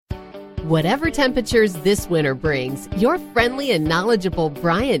Whatever temperatures this winter brings, your friendly and knowledgeable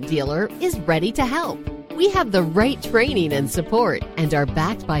Bryant dealer is ready to help. We have the right training and support and are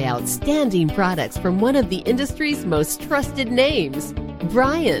backed by outstanding products from one of the industry's most trusted names,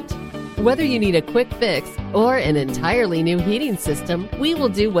 Bryant. Whether you need a quick fix or an entirely new heating system, we will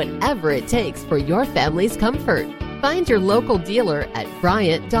do whatever it takes for your family's comfort. Find your local dealer at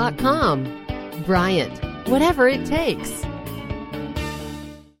Bryant.com. Bryant, whatever it takes.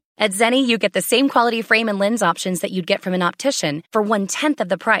 At Zenni, you get the same quality frame and lens options that you'd get from an optician for 1/10 of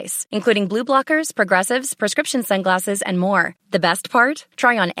the price, including blue blockers, progressives, prescription sunglasses, and more. The best part?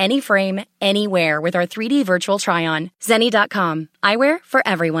 Try on any frame, anywhere with our 3D virtual try-on. Zenni.com. Eyewear for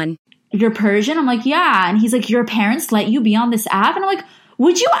everyone. You're Persian? I'm like, yeah. And he's like, your parents let you be on this app? And I'm like,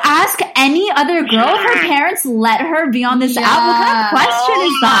 would you ask any other girl if her parents let her be on this app? What kind of question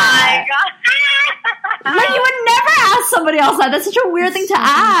is that? Oh my God. Like, you would never ask somebody else that. That's such a weird thing to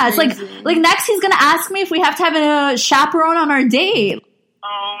ask. Like next he's going to ask me if we have to have a chaperone on our date.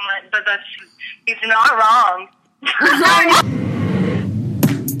 Oh my, but he's not wrong.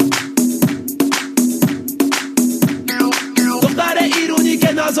 دختر ایرونی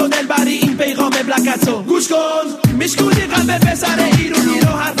که ناز و دلبری این پیغام بلکتو گوش کن میشکونی قلب پسر ایرونی رو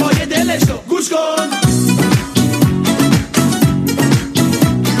حرفای دلش رو گوش کن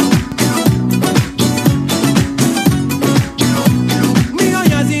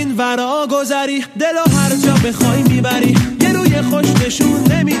میای از این ورا گذری دلو هر جا بخوای میبری یه روی خوش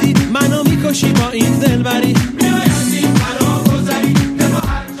نشون نمیدی منو میکشی با این دلبری میای از این ورا گذری دلو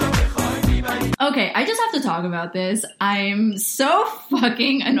هر جا بخوای میبری. Okay, I just have to talk about this. I'm so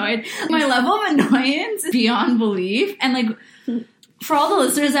fucking annoyed. My level of annoyance is beyond belief. And like, for all the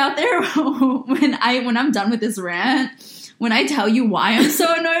listeners out there, when I'm done with this rant, when I tell you why I'm so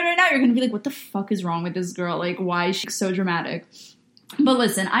annoyed right now, you're gonna be like, what the fuck is wrong with this girl? Like, why is she so dramatic? But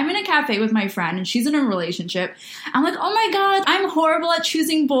listen, I'm in a cafe with my friend and she's in a relationship. I'm like, oh my God, I'm horrible at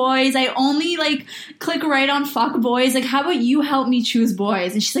choosing boys. I only like click right on fuck boys. Like, how about you help me choose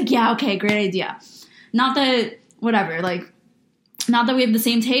boys? And she's like, yeah, okay, great idea. Not that, whatever, like, not that we have the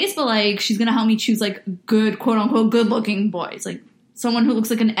same taste, but like, she's gonna help me choose like good, quote unquote, good looking boys. Like, someone who looks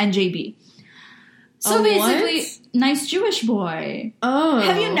like an NJB. So basically, nice Jewish boy. Oh.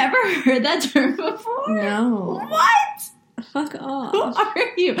 Have you never heard that term before? No. What? Fuck off. Who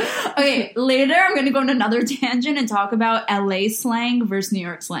are you? Okay, later I'm going to go on another tangent and talk about LA slang versus New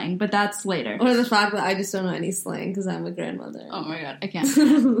York slang, but that's later. Or the fact that I just don't know any slang because I'm a grandmother. Oh my God, I can't.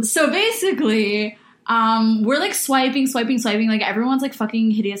 So basically, we're like swiping. Like everyone's like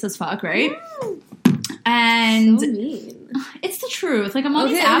fucking hideous as fuck, right? And so mean. It's the truth. Like I'm on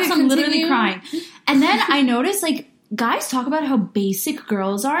these apps, I'm literally crying. And then I noticed like guys talk about how basic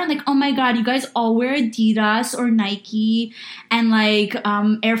girls are and like, oh my God, you guys all wear Adidas or Nike and like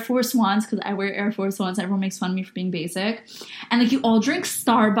Air Force Ones because I wear Air Force Ones and everyone makes fun of me for being basic. And like you all drink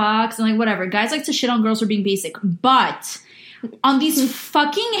Starbucks and like whatever. Guys like to shit on girls for being basic. But on these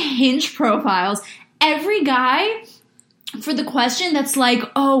fucking Hinge profiles, every guy for the question that's like,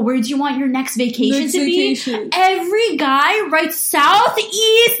 oh, where do you want your next vacation to be? Every guy writes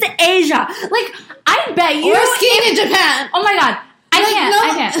Southeast Asia. Like, I bet you... Or skiing in Japan. Oh my God. I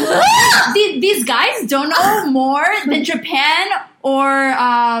can't. These guys don't know more than Japan or...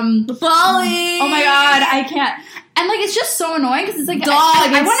 Bali. Oh my God, I can't. And like, it's just so annoying because it's like, Dog,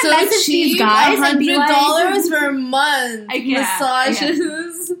 I want to so message cheap, these guys and be like... $100 for a month. I can't.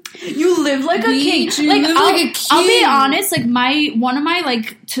 Massages. You live like a king. Like, like a king. I'll be honest. Like one of my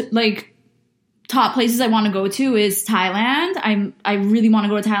top places I want to go to is Thailand. I really want to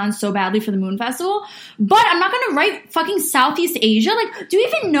go to Thailand so badly for the Moon Festival. But I'm not going to write fucking Southeast Asia. Like, do you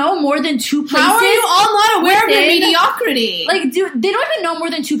even know more than 2 places? How are you all not aware of your mediocrity? Like, they don't even know more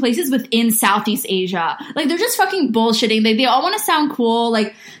than 2 places within Southeast Asia. Like, they're just fucking bullshitting. They all want to sound cool.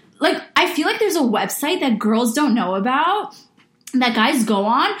 Like I feel like there's a website that girls don't know about that guys go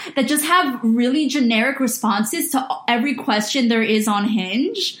on that just have really generic responses to every question there is on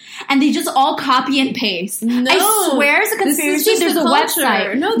Hinge, and they just all copy and paste. No, I swear it's a conspiracy. There's a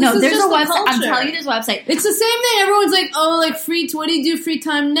website. No, there's just a website. Culture. I'm telling you, there's a website. It's the same thing. Everyone's like, oh, like free. What do you do? Free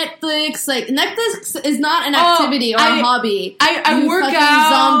time? Netflix. Like Netflix is not an activity or a hobby. I work out.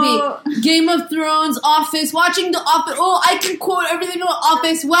 Zombie. Game of Thrones. Office. Watching The Office. Oh, I can quote everything from The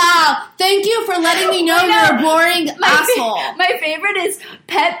Office. Wow. Thank you for letting me know you're a boring asshole. My favorite is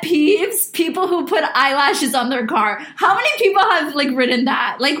pet peeves. People who put eyelashes on their car. How many people have like written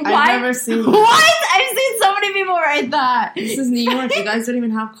that? Like, why? I've never seen that. What? I've seen so many people write that. This is New York. You guys don't even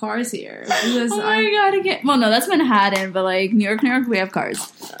have cars here. Oh my God, I can't. Well, no, that's Manhattan, but like New York, we have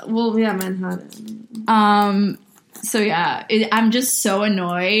cars. Well, yeah, Manhattan. So yeah, I'm just so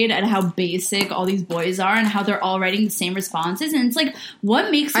annoyed at how basic all these boys are and how they're all writing the same responses. And it's like,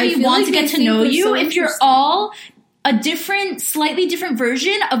 what makes me want to get to know you if you're all a different, slightly different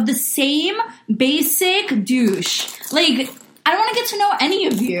version of the same basic douche? Like, I don't want to get to know any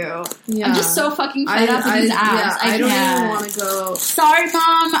of you. Yeah. I'm just so fucking fed up with these apps. Yeah, I don't even want to go. Sorry,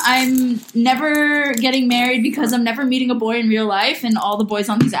 Mom. I'm never getting married because I'm never meeting a boy in real life, and all the boys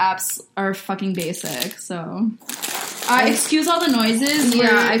on these apps are fucking basic. So, excuse all the noises.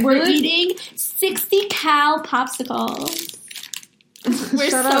 Yeah, we're eating 60 cal popsicles.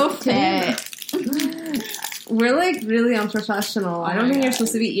 We're so fit. We're like really unprofessional. I don't think you're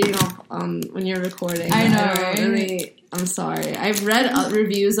supposed to be eating when you're recording. I know. I'm sorry. I've read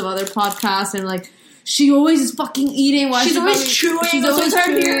reviews of other podcasts and like, she always is fucking eating. She's always chewing. She's always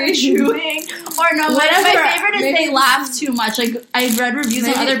chewing. Or no, my favorite is they laugh too much. Like, I've read reviews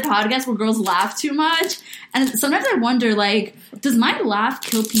on other podcasts where girls laugh too much. And sometimes I wonder, like, does my laugh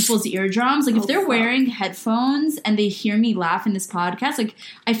kill people's eardrums? Like, if they're wearing headphones and they hear me laugh in this podcast, like,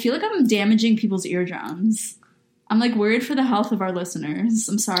 I feel like I'm damaging people's eardrums. I'm, like, worried for the health of our listeners.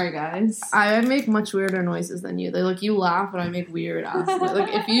 I'm sorry, guys. I make much weirder noises than you. Like, you laugh, and I make weird ass.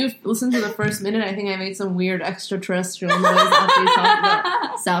 Like, if you listen to the first minute, I think I made some weird extraterrestrial noise after you talked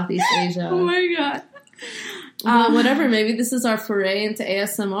about Southeast Asia. Oh, my God. Whatever. Maybe this is our foray into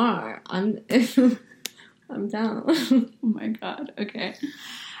ASMR. I'm down. Oh, my God. Okay.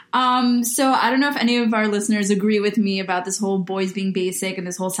 So I don't know if any of our listeners agree with me about this whole boys being basic and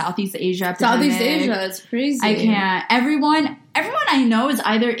this whole Southeast Asia epidemic. Southeast Asia, it's crazy. I can't. Everyone I know is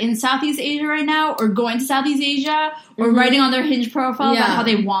either in Southeast Asia right now or going to Southeast Asia or writing on their Hinge profile about how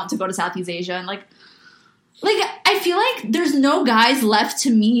they want to go to Southeast Asia. And like, I feel like there's no guys left to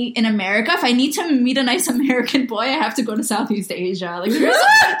meet in America. If I need to meet a nice American boy, I have to go to Southeast Asia. Like,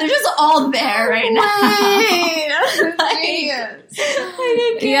 they're just all there right now.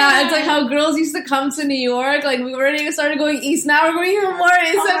 Yeah, it's like how girls used to come to New York. Like, we already started going east. Now we're going even more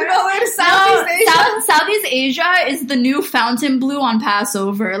east. So we're going to Southeast Asia. Southeast Asia is the new Fontainebleau on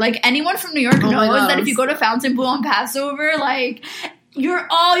Passover. Like, anyone from New York knows that if you go to Fontainebleau on Passover, like,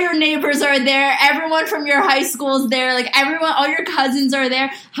 all your neighbors are there. Everyone from your high school is there. Like, all your cousins are there.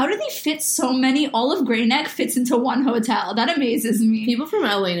 How do they fit so many? All of Grey Neck fits into one hotel. That amazes me. People from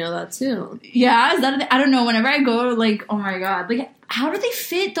LA know that too. Yeah, I don't know. Whenever I go, like, oh my God, like, how do they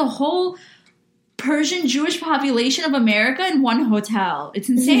fit the whole Persian Jewish population of America in one hotel? It's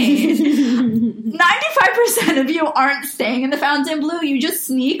insane. 95% of you aren't staying in the Fontainebleau. You just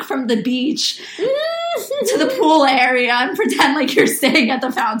sneak from the beach to the pool area and pretend like you're staying at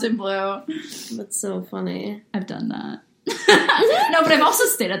the Fontainebleau. That's so funny. I've done that. No, but I've also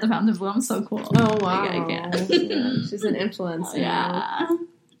stayed at the Fontainebleau. I'm so cool. Oh, wow. Like, I can't. Yeah, she's an influencer. Yeah.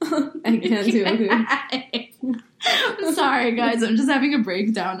 I can't do it. I'm sorry, guys. I'm just having a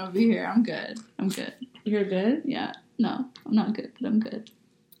breakdown over here. I'm good. You're good? Yeah. No, I'm not good, but I'm good.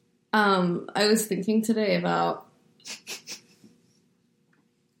 I was thinking today about...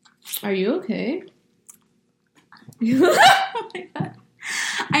 Are you okay? Oh my God.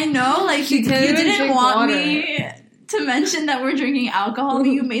 I know, like, you didn't want me to mention that we're drinking alcohol, but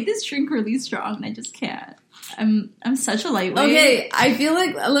you made this drink really strong, and I just can't. I'm such a lightweight. Okay, I feel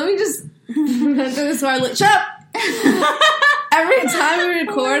like... Let me just... Shut up! Every time we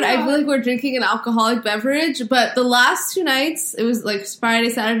record, I feel like we're drinking an alcoholic beverage, but the last 2 nights, it was like Friday,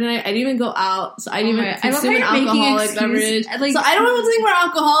 Saturday night, I didn't even go out, so I didn't even consume an alcoholic beverage. Like, so I don't want to think we're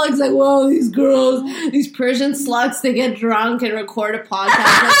alcoholics, like, whoa, these girls, these Persian sluts, they get drunk and record a podcast.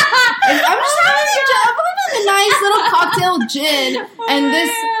 Like, I'm just having a nice little cocktail gin, and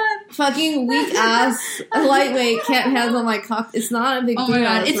this fucking weak ass lightweight can't handle my cocktail. It's not a big deal. Oh my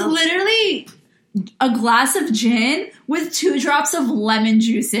God, it's literally a glass of gin with 2 drops of lemon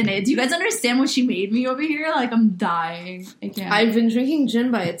juice in it. Do you guys understand what she made me over here? Like, I'm dying. I can't. I've been drinking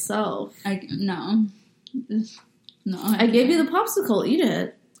gin by itself. No. I gave you the popsicle. Eat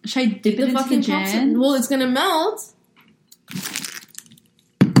it. Should I dip it into fucking gin? Popsicle. Well, it's gonna melt.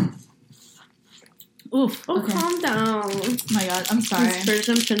 Oof. Oh, okay. Calm down. Oh my God, I'm sorry.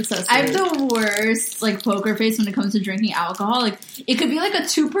 Persian princess. I have the worst, like, poker face when it comes to drinking alcohol. Like, it could be, like, a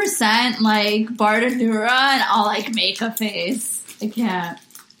 2%, like, Bartanura, and I'll, like, make a face. I can't.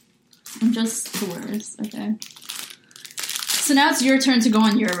 I'm just the worst. Okay. So now it's your turn to go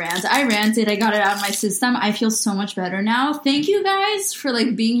on your rant. I ranted. I got it out of my system. I feel so much better now. Thank you guys for,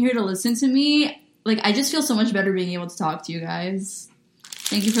 like, being here to listen to me. Like, I just feel so much better being able to talk to you guys.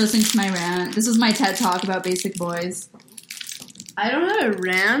 Thank you for listening to my rant. This was my TED Talk about basic boys. I don't have a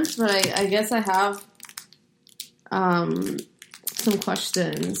rant, but I guess I have some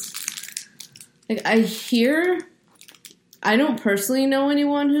questions. Like, I hear I don't personally know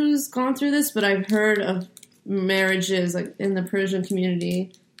anyone who's gone through this, but I've heard of marriages, like, in the Persian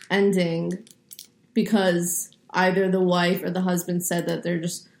community ending because either the wife or the husband said that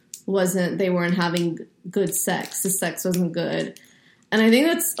they weren't having good sex. The sex wasn't good. And I think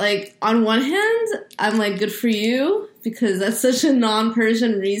that's, like, on one hand, I'm like, good for you, because that's such a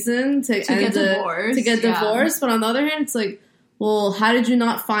non-Persian reason to get divorced. But on the other hand, it's like, well, how did you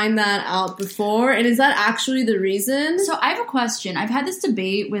not find that out before? And is that actually the reason? So I have a question. I've had this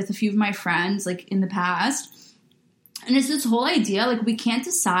debate with a few of my friends, like, in the past. And it's this whole idea, like, we can't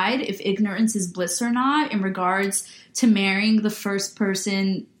decide if ignorance is bliss or not in regards to marrying the first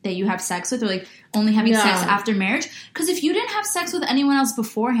person that you have sex with, or, like, only having sex after marriage. Because if you didn't have sex with anyone else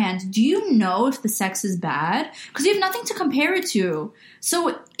beforehand, do you know if the sex is bad? Because you have nothing to compare it to.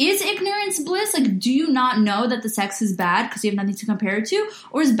 So is ignorance bliss? Like, do you not know that the sex is bad because you have nothing to compare it to?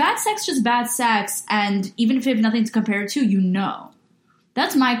 Or is bad sex just bad sex, and even if you have nothing to compare it to, you know?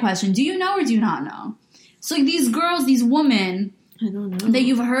 That's my question. Do you know or do you not know? So, like, these girls, these women that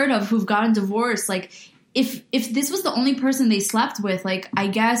you've heard of who've gotten divorced, like, if this was the only person they slept with, like, I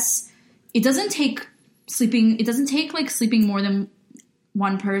guess it doesn't take sleeping more than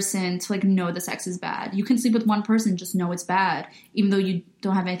one person to, like, know the sex is bad. You can sleep with one person, just know it's bad, even though you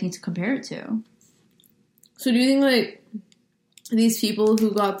don't have anything to compare it to. So do you think, like, these people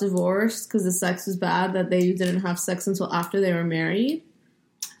who got divorced because the sex was bad, that they didn't have sex until after they were married?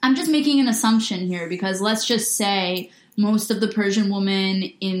 I'm just making an assumption here, because let's just say most of the Persian women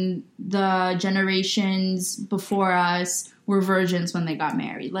in the generations before us were virgins when they got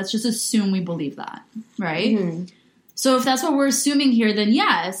married. Let's just assume we believe that, right? Mm-hmm. So if that's what we're assuming here, then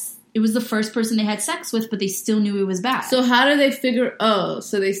yes, it was the first person they had sex with, but they still knew it was bad. So how do they figure,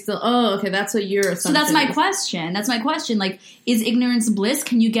 okay, that's what your assumption So that's my question. That's my question. Like, is ignorance bliss?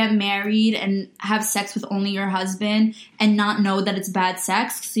 Can you get married and have sex with only your husband and not know that it's bad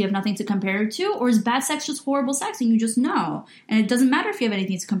sex so you have nothing to compare it to? Or is bad sex just horrible sex and you just know? And it doesn't matter if you have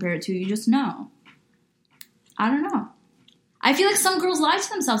anything to compare it to, you just know. I don't know. I feel like some girls lie to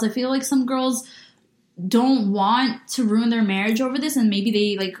themselves. I feel like some girls don't want to ruin their marriage over this, and maybe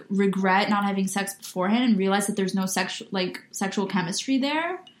they, like, regret not having sex beforehand and realize that there's no sexual chemistry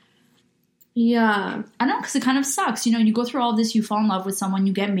there. Yeah. I don't know, because it kind of sucks. You know, you go through all this, you fall in love with someone,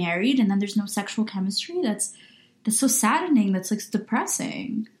 you get married, and then there's no sexual chemistry. That's so saddening. That's, like,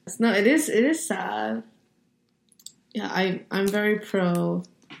 depressing. No, it is sad. Yeah, I'm very pro,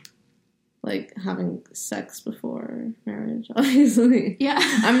 like, having sex before marriage, obviously. Yeah.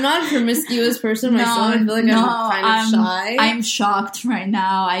 I'm not a promiscuous person myself. I feel like I'm kind of shy. I'm shocked right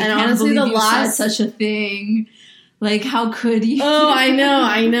now. I can't believe you said such a thing. Like, how could you? Oh, I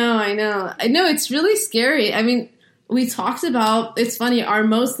know. It's really scary. I mean, we talked about, it's funny, our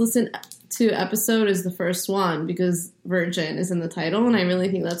most listened to episode is the first one because Virgin is in the title, and I really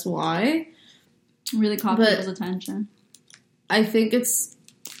think that's why. Really caught people's attention. I think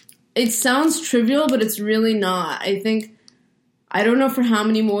it sounds trivial, but it's really not. I don't know for how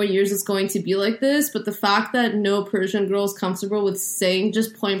many more years it's going to be like this, but the fact that no Persian girl is comfortable with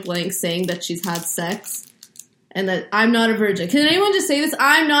just point blank saying that she's had sex and that I'm not a virgin. Can anyone just say this?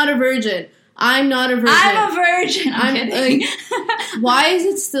 I'm not a virgin. I'm not a virgin. I'm a virgin. I'm kidding. Like, why is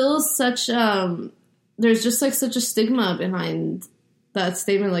it still such, there's just, like, such a stigma behind that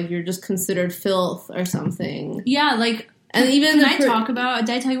statement, like, you're just considered filth or something. Yeah, like, and even did I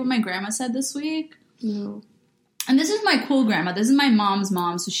tell you what my grandma said this week? No. And this is my cool grandma. This is my mom's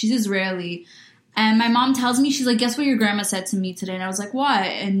mom, so she's Israeli. And my mom tells me, she's like, guess what your grandma said to me today? And I was like, what?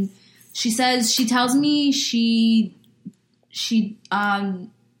 And she tells me she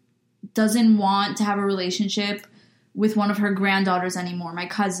doesn't want to have a relationship with one of her granddaughters anymore, my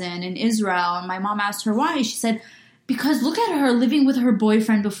cousin in Israel. And my mom asked her why. She said, because look at her living with her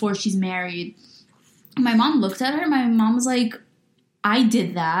boyfriend before she's married. And my mom looked at her. My mom was like, I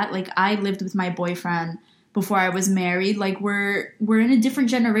did that. Like, I lived with my boyfriend before I was married. Like, we're in a different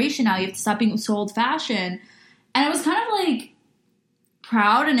generation now. You have to stop being so old-fashioned. And I was kind of, like,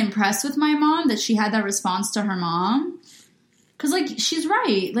 proud and impressed with my mom that she had that response to her mom. Because, like, she's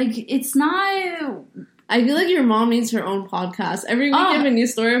right. Like, it's not... I feel like your mom needs her own podcast. Every week I have a new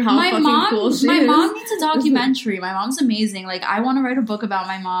story of how fucking cool she is. My mom needs a documentary. My mom's amazing. Like, I want to write a book about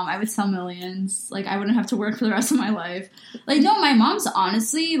my mom. I would sell millions. Like, I wouldn't have to work for the rest of my life. Like, no, my mom's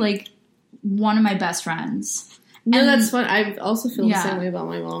honestly, like, one of my best friends. No, that's fun. I also feel the same way about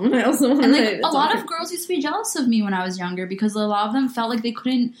my mom. And I also want to write a lot of girls used to be jealous of me when I was younger because a lot of them felt like they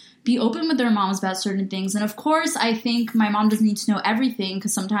couldn't be open with their moms about certain things. And of course, I think my mom doesn't need to know everything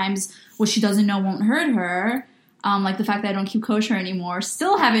because sometimes what she doesn't know won't hurt her. Like the fact that I don't keep kosher anymore.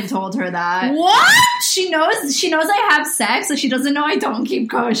 Still haven't told her that. What? She knows I have sex, so she doesn't know I don't keep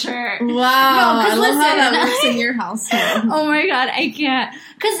kosher. Wow. No, I love how listen. that works in your household. Oh my God, I can't.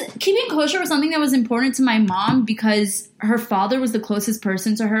 Because keeping kosher was something that was important to my mom because her father was the closest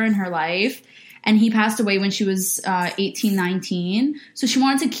person to her in her life. And he passed away when she was 18, 19. So she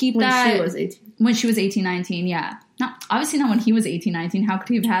wanted to keep that. When she was 18. When she was 18, 19, yeah. Obviously not when he was 18, 19. How could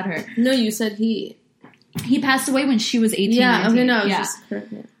he have had her? No, you said he. He passed away when she was 18, yeah, 19. Okay, no, yeah. just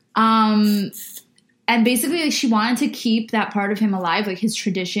correct me. And basically, like, she wanted to keep that part of him alive, like his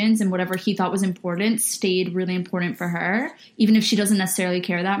traditions and whatever he thought was important stayed really important for her, even if she doesn't necessarily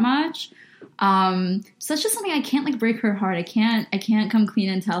care that much. So that's just something I can't, like, break her heart. I can't come clean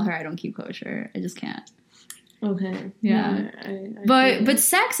and tell her I don't keep kosher. I just can't. Okay. Yeah. No, but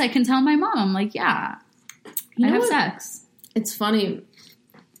sex, I can tell my mom. I'm like, yeah, I have sex. It's funny.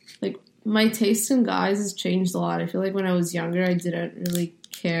 Like, my taste in guys has changed a lot. I feel like when I was younger, I didn't really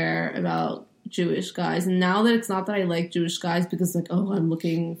care about Jewish guys. And now that it's not that I like Jewish guys because, like, oh, I'm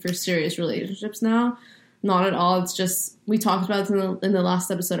looking for serious relationships now. Not at all. It's just, we talked about it in the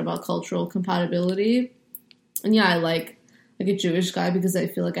last episode about cultural compatibility. And yeah, I like a Jewish guy because I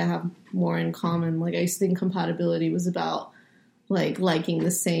feel like I have more in common. Like, I used to think compatibility was about, like, liking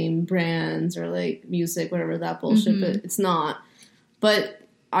the same brands or, like, music, whatever, that bullshit. But it's not. But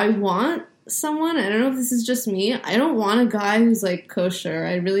I want someone, I don't know if this is just me, I don't want a guy who's, like, kosher.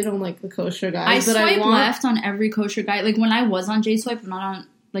 I really don't like the kosher guys. I swipe left on every kosher guy. Like, when I was on J-Swipe, I'm not on,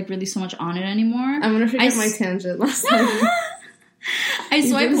 like, really so much on it anymore. I'm going to forget my tangent last time. I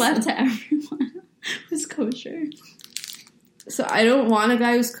swipe left to everyone who's kosher. So I don't want a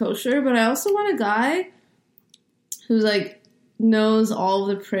guy who's kosher, but I also want a guy who's, like, knows all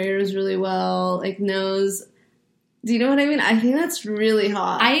of the prayers really well, like, knows... Do you know what I mean? I think that's really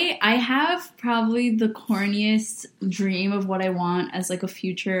hot. I have probably the corniest dream of what I want as, like, a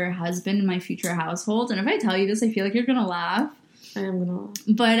future husband in my future household. And if I tell you this, I feel like you're going to laugh. I am going to laugh.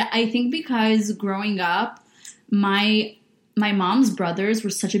 But I think because growing up, my mom's brothers were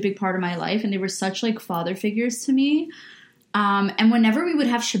such a big part of my life. And they were such, like, father figures to me. And whenever we would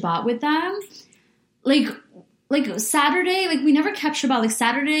have Shabbat with them, like Saturday, like, we never kept Shabbat. Like,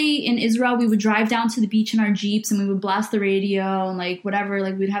 Saturday in Israel, we would drive down to the beach in our Jeeps and we would blast the radio and, like, whatever.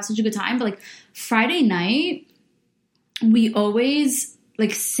 Like, we'd have such a good time. But, like, Friday night, we always,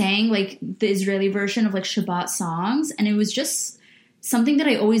 like, sang, like, the Israeli version of, like, Shabbat songs. And it was just something that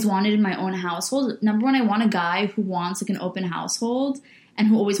I always wanted in my own household. Number one, I want a guy who wants, like, an open household and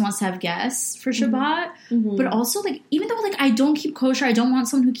who always wants to have guests for Shabbat. Mm-hmm. But also, like, even though, like, I don't keep kosher, I don't want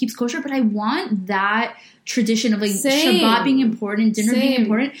someone who keeps kosher, but I want that tradition of, like, Shabbat being important, dinner being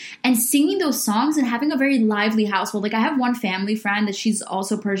important, and singing those songs and having a very lively household. Like, I have one family friend that she's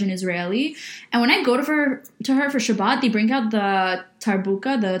also Persian Israeli, and when I go to her for Shabbat, they bring out the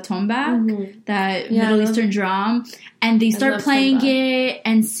tarbuka, the tombak, that Middle Eastern drum, and they start playing it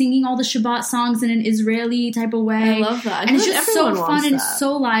and singing all the Shabbat songs in an Israeli type of way. I love that. And it's just so fun and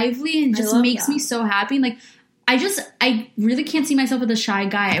so lively and just makes me so happy. And, like, I really can't see myself with a shy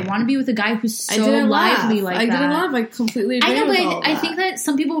guy. I want to be with a guy who's so lively like that. I didn't laugh. I completely agree. I know, with but all I that. think that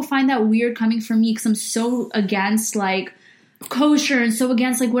some people will find that weird coming from me because I'm so against, like, kosher and so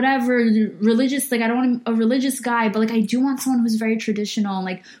against, like, whatever religious. Like, I don't want a religious guy, but, like, I do want someone who's very traditional and,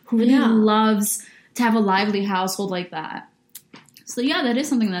 like, who really loves to have a lively household like that. So, yeah, that is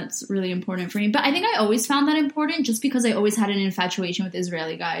something that's really important for me. But I think I always found that important just because I always had an infatuation with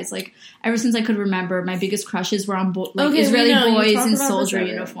Israeli guys. Like, ever since I could remember, my biggest crushes were on Israeli boys in soldier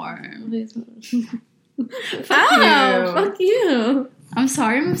uniform. Fuck you. I'm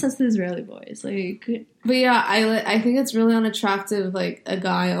sorry, I'm obsessed with Israeli boys. Like, but yeah, I think it's really unattractive. Like, a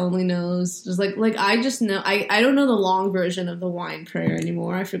guy only knows just like I just know I don't know the long version of the wine prayer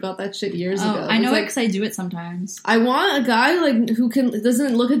anymore. I forgot that shit years ago. I know it because I do it sometimes. I want a guy like who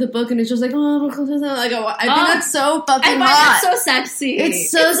doesn't look at the book and it's just like, oh, like, I think that's so fucking hot. I find that so sexy.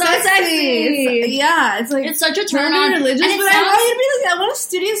 It's so sexy. It's like it's such a turn on. Religious, and but I want you to be like, I want a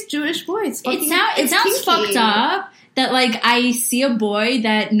studious Jewish boy. It sounds fucked up. That, like, I see a boy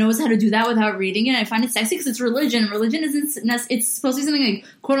that knows how to do that without reading it. I find it sexy because it's religion. Religion isn't. It's supposed to be something like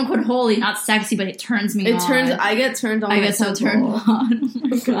quote unquote holy, not sexy, but it turns me on. I get turned on. I get so turned on. Oh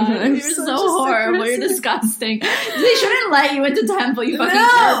my god, you're so horrible. You're disgusting. They shouldn't let you into temple. You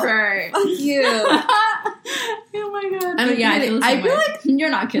fucking pervert. Fuck you. Oh my god. I mean, yeah, I feel like you're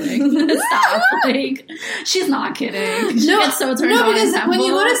not kidding. Stop. Like, she's not kidding. She gets so turned on. No, because when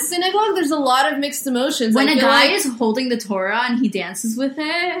you go to synagogue, there's a lot of mixed emotions. When a guy is holding the Torah and he dances with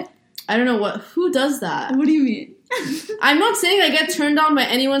it, I don't know who does that. What do you mean? I'm not saying I get turned on by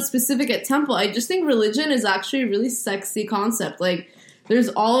anyone specific at temple. I just think religion is actually a really sexy concept. Like, there's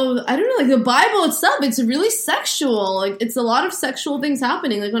all of, I don't know, like the Bible itself, it's really sexual. Like, it's a lot of sexual things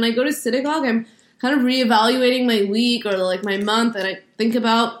happening. Like, when I go to synagogue, I'm kind of reevaluating my week or, like, my month, and I think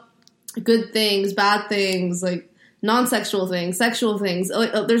about good things, bad things, like, non-sexual things, sexual things.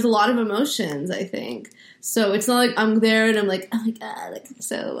 Like, there's a lot of emotions, I think. So it's not like I'm there and I'm like, oh my god, like,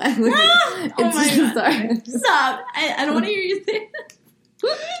 so. Like, Oh my God. Sorry. Stop. I don't want to hear you say that.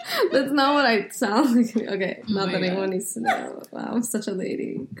 That's not what I sound like. Okay, not my that God. anyone needs to know. Wow, I'm such a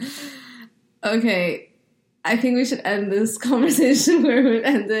lady. Okay, I think we should end this conversation where it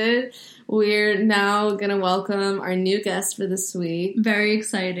ended. We're now going to welcome our new guest for this week. Very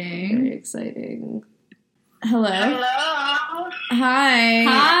exciting. Very exciting. Hello. Hello. Hi.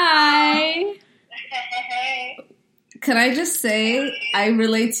 Hi. Hey. Can I just say, I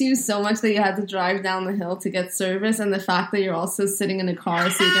relate to you so much that you had to drive down the hill to get service, and the fact that you're also sitting in a car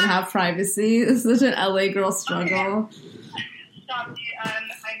so you can have privacy is such an LA girl struggle. Stop.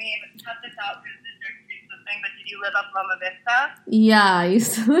 I mean, cut this out because it's your exclusive thing, but did you live up Loma Vista? Yeah, I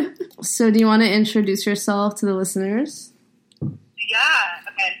used to. So do you want to introduce yourself to the listeners? Yeah.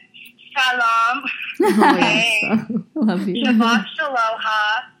 Okay. Shalom. Oh my Hey. God, love you. Shabbat Shaloha.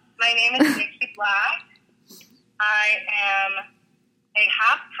 My name is Niki Black. I am a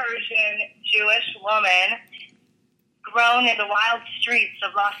half Persian Jewish woman grown in the wild streets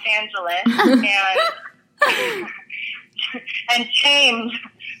of Los Angeles and tamed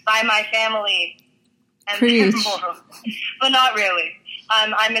by my family and Preach. their morals. But not really.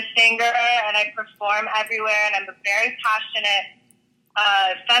 I'm a singer and I perform everywhere, and I'm a very passionate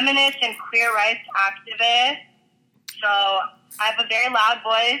feminist and queer rights activist. So I have a very loud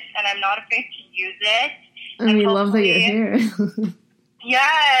voice and I'm not afraid to use it. And we love that you're here.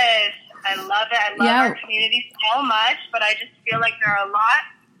 Yes, I love it. I love our community so much, but I just feel like there are a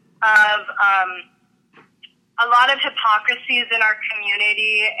lot of hypocrisies in our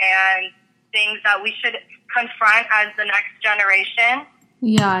community and things that we should confront as the next generation.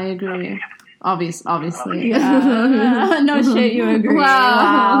 Yeah, I agree. Obviously. Yeah. No shit, you agree.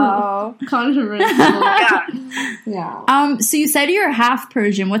 Wow. Controversial. Yeah. Yeah. So you said you're half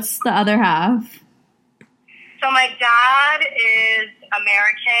Persian. What's the other half? So my dad is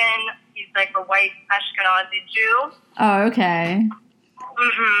American. He's like a white Ashkenazi Jew. Oh, okay.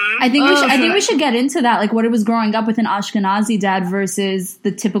 Mm-hmm. I think we should get into that, like what it was growing up with an Ashkenazi dad versus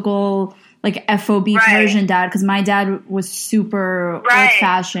the typical like FOB Persian dad. Because my dad was super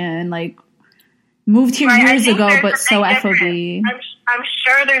old-fashioned, like moved here years ago, but so FOB. I'm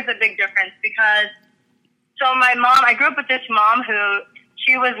sure there's a big difference because so my mom, I grew up with this mom who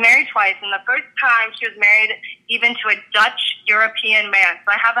she was married twice, and the first time she was married even to a Dutch European man.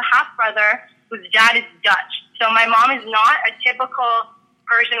 So I have a half brother whose dad is Dutch. So my mom is not a typical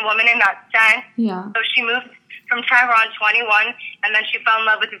Persian woman in that sense. Yeah. So she moved from Tehran 21, and then she fell in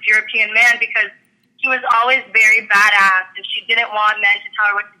love with this European man because he was always very badass, and she didn't want men to tell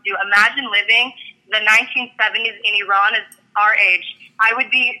her what to do. Imagine living the 1970s in Iran as our age. I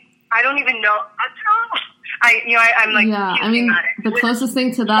don't even know. I'm like, yeah, I mean, the closest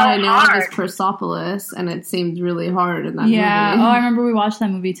thing to that I know of is Persepolis, and it seemed really hard in that movie. Yeah, I remember we watched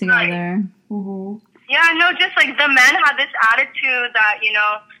that movie together. Right. Mm-hmm. Yeah, no, just like the men had this attitude that,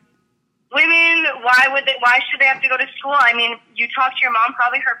 women, why should they have to go to school? I mean, you talk to your mom,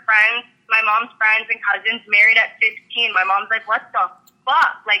 probably her friends, my mom's friends and cousins married at 15. My mom's like, what the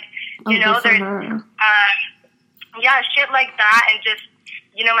fuck? Like, there's, shit like that, and just,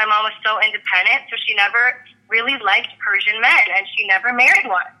 my mom was so independent, so she never really liked Persian men, and she never married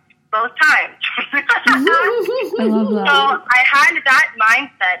one, both times. I love that. So I had that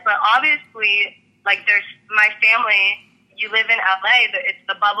mindset, but obviously, like, there's my family, you live in LA, it's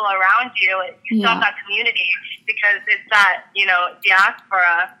the bubble around you, you still have that community, because it's that,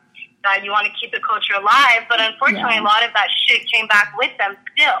 diaspora, that you want to keep the culture alive, but unfortunately, a lot of that shit came back with them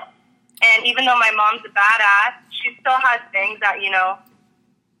still. And even though my mom's a badass, she still has things that,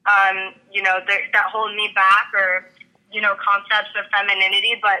 that hold me back, or, concepts of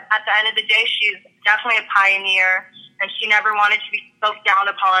femininity. But at the end of the day, she's definitely a pioneer, and she never wanted to be spoke down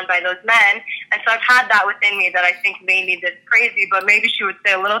upon by those men. And so I've had that within me that I think made me this crazy, but maybe she would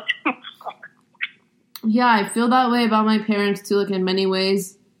say a little too much. Yeah, I feel that way about my parents too. Like, in many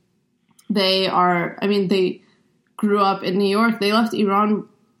ways, they grew up in New York. They left Iran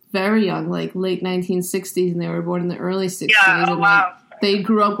very young, like late 1960s, and they were born in the early 60s. Yeah, and, wow. They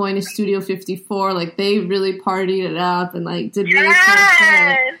grew up going to Studio 54. Like, they really partied it up and, like, did really cool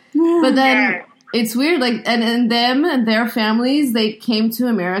shit. But then it's weird, like, and them and their families, they came to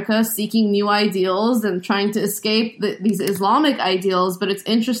America seeking new ideals and trying to escape these Islamic ideals. But it's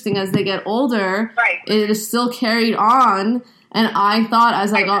interesting, as they get older, it is still carried on. And I thought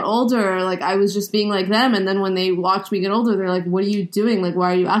as I got older, like, I was just being like them. And then when they watched me get older, they're like, what are you doing? Like,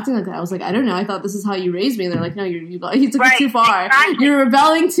 why are you acting like that? I was like, I don't know. I thought this is how you raised me. And they're like, no, you took it too far. Exactly. You're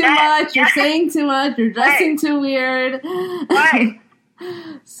rebelling too much. You're saying too much. You're dressing too weird. Right.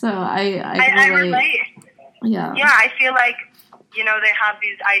 So I relate. Yeah. Yeah, I feel like, you know, they have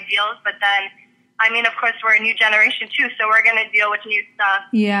these ideals, but then, I mean, of course, we're a new generation too, so we're going to deal with new stuff.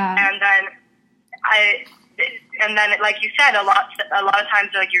 Yeah. And then, like you said, a lot of times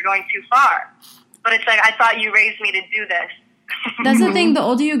they're like, you're going too far. But it's like, I thought you raised me to do this. That's the thing. The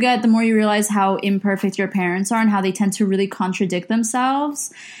older you get, the more you realize how imperfect your parents are and how they tend to really contradict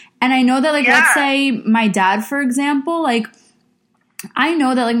themselves. And I know that, like, let's say my dad, for example, like, I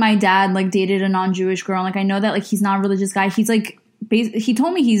know that, like, my dad, like, dated a non-Jewish girl. Like, I know that, like, he's not a religious guy. He's, like, he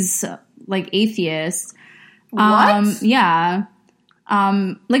told me he's, like, atheist. What? Yeah.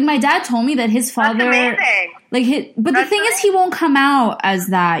 Like, my dad told me that his father, That's amazing. Like, but the thing is, he won't come out as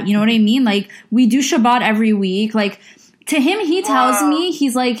that. You know what I mean? Like, we do Shabbat every week. Like, to him, he tells me,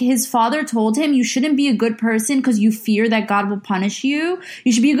 he's like, his father told him, you shouldn't be a good person because you fear that God will punish you.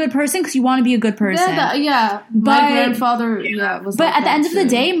 You should be a good person because you want to be a good person. My grandfather, was But like at the end of the too.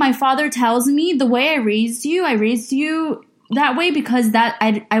 day, my father tells me, the way I raised you that way because that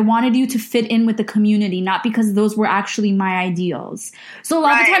I wanted you to fit in with the community, not because those were actually my ideals. So a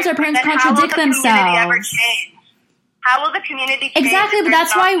lot of times our parents contradict themselves. How will the community change? Exactly, but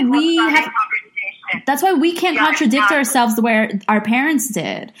that's why we can't contradict ourselves the way our parents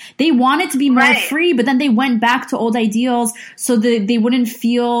did. They wanted to be more free, but then they went back to old ideals so that they wouldn't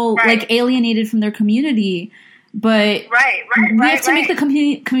feel like alienated from their community. But we have to make the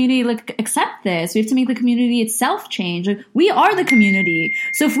community like accept this. We have to make the community itself change. Like, we are the community.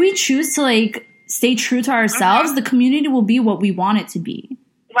 So if we choose to like stay true to ourselves, the community will be what we want it to be.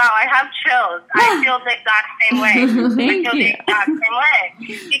 Wow, I have chills. I feel the exact same way. Thank you. The exact same way.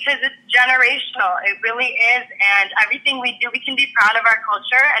 Because it's generational. It really is. And everything we do, we can be proud of our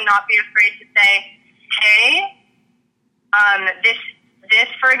culture and not be afraid to say, hey, this,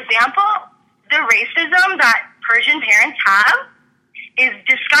 for example, the racism that Persian parents have is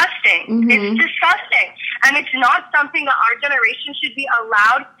disgusting. It's disgusting. And it's not something that our generation should be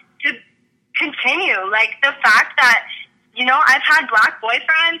allowed to continue. Like, the fact that, you know, I've had black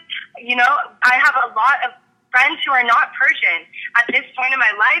boyfriends, you know, I have a lot of friends who are not Persian at this point in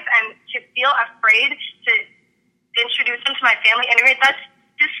my life, and to feel afraid to introduce them to my family anyway, that's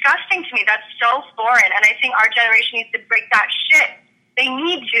disgusting to me. That's so foreign. And I think our generation needs to break that shit. They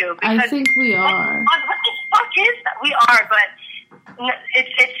need to. Because I think we are. What the fuck is that? We are, but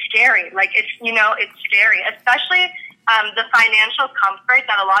it's scary. Like, it's, you know, it's scary. Especially the financial comfort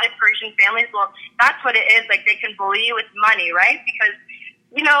that a lot of Persian families that's what it is. Like, they can bully you with money, right? Because,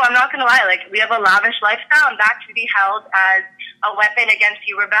 you know, I'm not going to lie. Like, we have a lavish lifestyle, and that can be held as a weapon against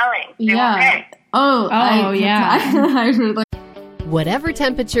you rebelling. They won't pay. I heard, like, Whatever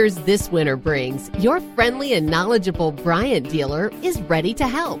temperatures this winter brings, your friendly and knowledgeable Bryant dealer is ready to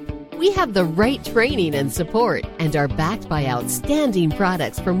help. We have the right training and support and are backed by outstanding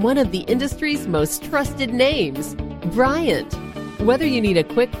products from one of the industry's most trusted names, Bryant. Whether you need a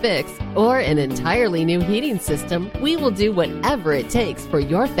quick fix or an entirely new heating system, we will do whatever it takes for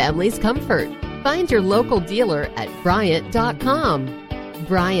your family's comfort. Find your local dealer at Bryant.com.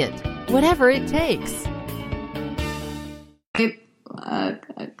 Bryant, whatever it takes.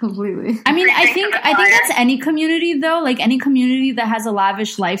 completely. I mean, I think that's any community though. Like, any community that has a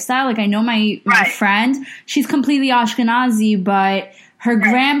lavish lifestyle. Like, I know my friend, she's completely Ashkenazi, but her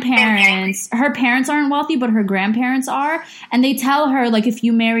grandparents, her parents aren't wealthy, but her grandparents are. And they tell her, like, if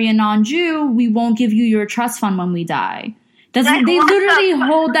you marry a non-Jew, we won't give you your trust fund when we die. They literally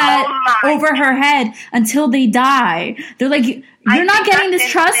hold that over her head until they die. They're like, you're not getting this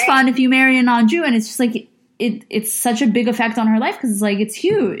trust fund if you marry a non-Jew. And it's just like, it's such a big effect on her life because it's like, it's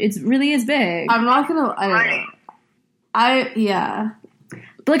huge. It really is big. I'm not gonna, I don't know.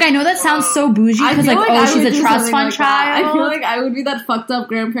 But like, I know that sounds so bougie because like, she's a trust fund child. I feel like I would be that fucked up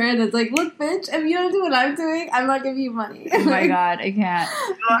grandparent that's like, look, bitch, if you don't do what I'm doing, I'm not giving you money. Oh my God, I can't.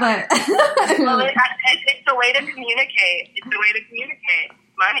 But it's a way to communicate. It's a way to communicate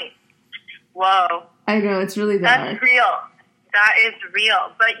money. Whoa. I know, it's really dark. That's real. That is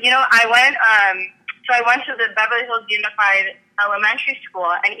real. But, you know, I went to the Beverly Hills Unified Elementary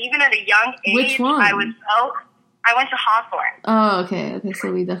School, and even at a young age, Which one? I went to Hawthorne. Oh, okay,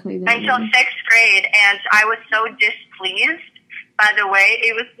 so we definitely did. Until 6th grade, and I was so displeased by the way.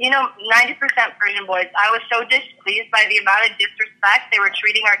 It was, 90% Persian boys. I was so displeased by the amount of disrespect they were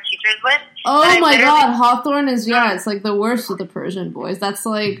treating our teachers with. Oh my god, Hawthorne is, it's like the worst with the Persian boys. That's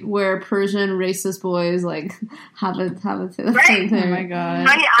like where Persian racist boys like have it the same thing. Oh my god.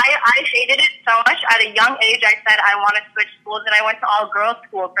 I mean, I hated it so much. At a young age, I said I want to switch schools, and I went to all-girls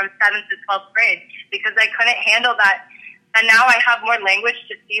school from 7th to 12th grade because I couldn't handle that. And now I have more language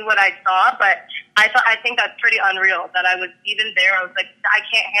to see what I saw, but I think that's pretty unreal that I was even there. I was like, I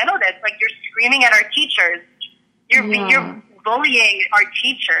can't handle this. Like, you're screaming at our teachers. You're bullying our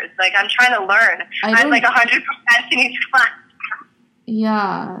teachers. Like, I'm trying to learn. I'm like 100% in each class.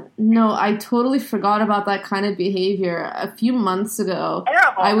 Yeah. No, I totally forgot about that kind of behavior. A few months ago,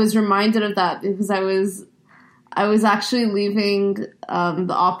 Terrible. I was reminded of that because I was actually leaving the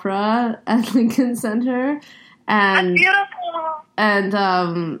opera at Lincoln Center. And, that's beautiful. And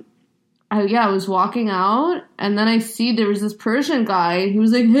I was walking out, and then I see there was this Persian guy. He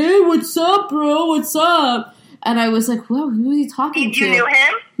was like, "Hey, what's up, bro? What's up?" And I was like, "Whoa, who is he talking to?" You knew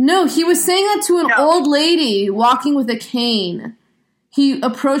him? No, he was saying that to an old lady walking with a cane. He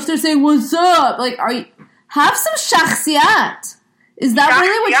approached her saying, "What's up?" Like, have some shakhsiyat. Is that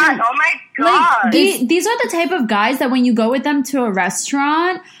really what you? Oh my god! Like, these are the type of guys that when you go with them to a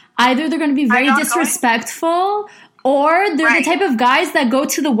restaurant, either they're going to be very disrespectful, or they're the type of guys that go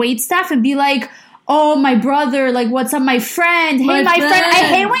to the waitstaff and be like, "Oh, my brother, like, what's up, my friend? Hey, my friend." I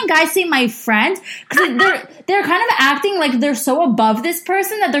hate when guys say "my friend" because they're kind of acting like they're so above this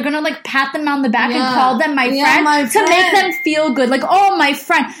person that they're gonna like pat them on the back and call them my friend to make them feel good. Like, "Oh, my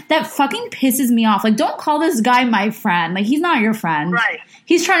friend." That fucking pisses me off. Like, don't call this guy my friend. Like, he's not your friend. Right.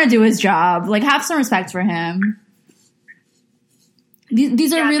 He's trying to do his job. Like, have some respect for him.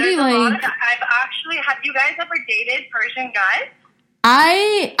 These are really like. Have you guys ever dated Persian guys?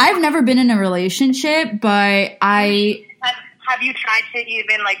 I've never been in a relationship, but Have you tried to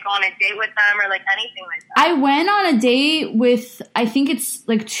even like go on a date with them or like anything like that? I went on a date with, I think it's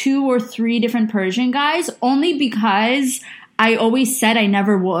like 2 or 3 different Persian guys, only because I always said I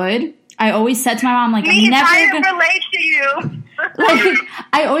never would. I always said to my mom, like, I'm never going to relate to you. Like,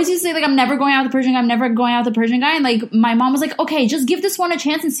 I always used to say, like, I'm never going out with a Persian guy. I'm never going out with a Persian guy. And, like, my mom was like, okay, just give this one a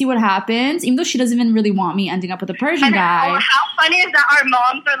chance and see what happens. Even though she doesn't even really want me ending up with a Persian guy. How funny is that our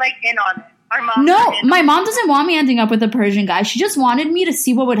moms are, like, in on it? No, my mom doesn't want me ending up with a Persian guy. She just wanted me to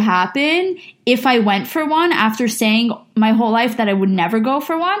see what would happen if I went for one after saying my whole life that I would never go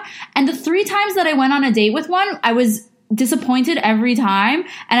for one. And the 3 times that I went on a date with one, I was disappointed every time.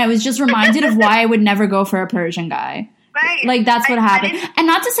 And I was just reminded of why I would never go for a Persian guy. Right. Like, that's what happened. And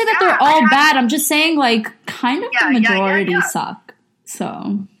not to say that they're all bad. I'm just saying, like, kind of the majority suck.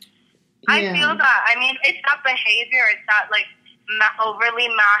 So. I feel that. I mean, it's that behavior. It's that, like, overly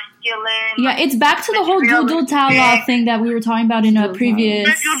masculine. Yeah, it's back to the whole dudul tala thing that we were talking about in a previous.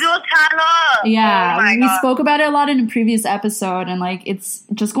 The dudul tala. Yeah, we spoke about it a lot in a previous episode, and like it's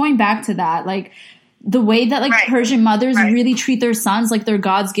just going back to that, like the way that like Persian mothers really treat their sons like they're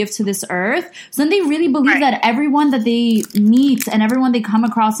God's gift to this earth. So then they really believe that everyone that they meet and everyone they come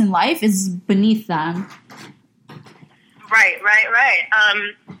across in life is beneath them. Right.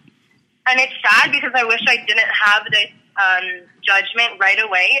 And it's sad because I wish I didn't have this judgment right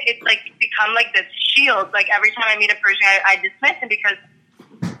away. It's like become like this shield. Like every time I meet a Persian, I dismiss him because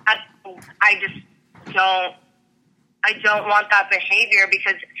I just don't want that behavior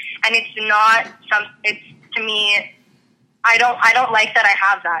because, and it's not it's to me, I don't like that I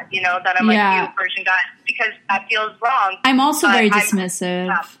have that, you know, that I'm like you Persian guy because that feels wrong. I'm also very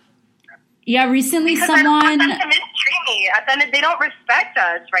dismissive. Recently because someone. I don't want them to mistreat me. They don't respect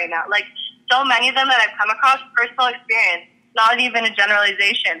us right now. Like so many of them that I've come across, personal experience, not even a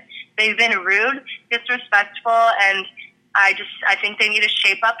generalization. They've been rude, disrespectful, and I think they need to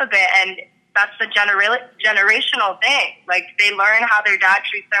shape up a bit. And that's the generational thing. Like they learn how their dad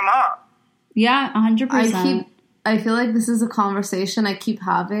treats their mom. Yeah, 100%. I feel like this is a conversation I keep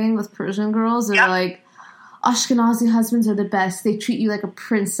having with Persian girls. They're like, Ashkenazi husbands are the best. They treat you like a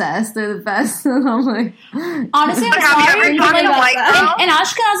princess. They're the best. And I'm like, honestly, I'm sorry. An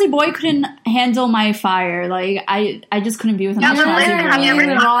Ashkenazi boy couldn't handle my fire. Like, I just couldn't be with an Ashkenazi boy. You're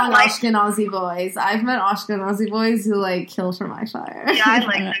the wrong Ashkenazi boys. I've met Ashkenazi boys who like kill for my fire. Yeah, I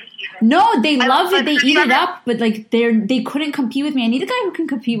like them. No, they love it. They eat it up, but like they couldn't compete with me. I need a guy who can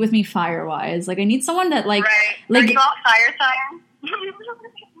compete with me fire wise. Like I need someone that like Are you all fire sign?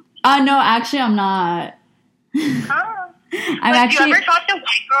 No, actually, I'm not. I'm do you ever talk to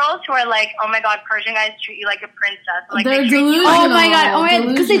white girls who are like, oh my god, Persian guys treat you like a princess? Like, they're delusional. Oh my god,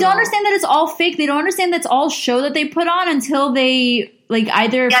 because they don't understand that it's all fake. They don't understand that it's all show that they put on until they like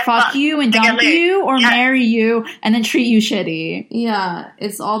either fuck you and dump you or marry you and then treat you shitty. Yeah,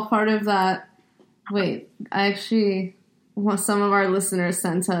 it's all part of that. Wait, some of our listeners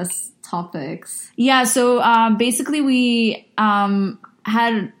sent us topics. Yeah, so basically we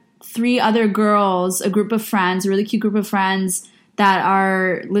had 3 other girls, a group of friends, a really cute group of friends that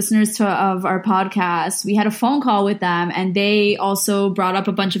are listeners of our podcast. We had a phone call with them, and they also brought up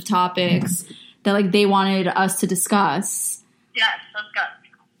a bunch of topics that like they wanted us to discuss. Yes, let's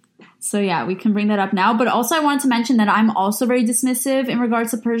go. So yeah, we can bring that up now. But also I wanted to mention that I'm also very dismissive in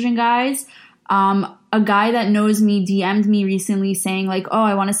regards to Persian guys. A guy that knows me DM'd me recently saying like, oh,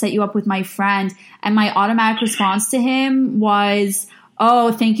 I want to set you up with my friend. And my automatic response to him was,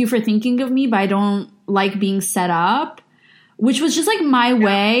 oh, thank you for thinking of me, but I don't like being set up. Which was just like my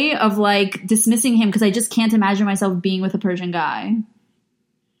way of like dismissing him because I just can't imagine myself being with a Persian guy.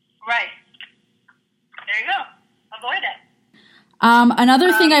 Right. There you go. Avoid it.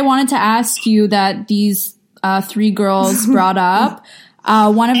 Another thing I wanted to ask you that these 3 girls brought up,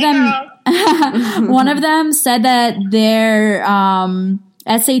 one of them said that their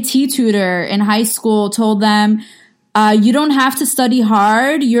SAT tutor in high school told them, you don't have to study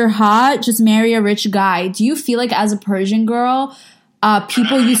hard, you're hot, just marry a rich guy. Do you feel like as a Persian girl,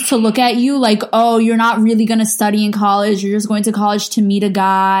 people used to look at you like, oh, you're not really going to study in college, you're just going to college to meet a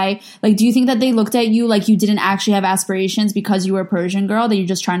guy? Like, do you think that they looked at you like you didn't actually have aspirations because you were a Persian girl, that you're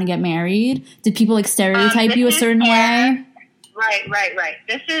just trying to get married? Did people like stereotype you a certain way? Right.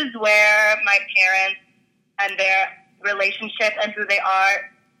 This is where my parents and their relationship and who they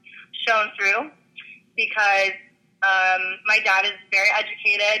are shown through, because my dad is very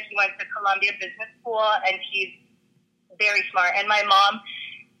educated. He went to Columbia Business School, and he's very smart. And my mom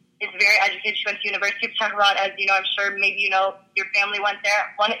is very educated. She went to University of Tehran, as you know. I'm sure maybe you know your family went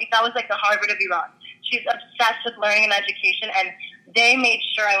there. That was like the Harvard of Iran. She's obsessed with learning and education, and they made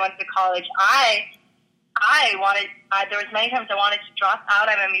sure I went to college. There was many times I wanted to drop out.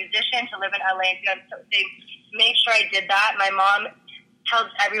 I'm a musician, to live in LA. So they made sure I did that. My mom tells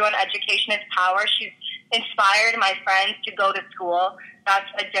everyone education is power. She's inspired my friends to go to school. That's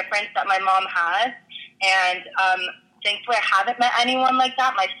a difference that my mom has. And thankfully I haven't met anyone like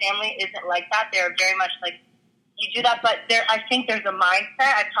that. My family isn't like that. They're very much like, you do that, but I think there's a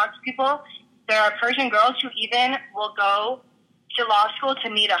mindset. I've talked to people. There are Persian girls who even will go to law school to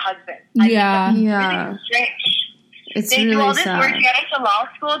meet a husband. Yeah. Really strange. They do all this work to get into law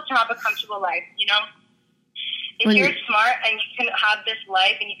school to have a comfortable life, you know? If you're smart and you can have this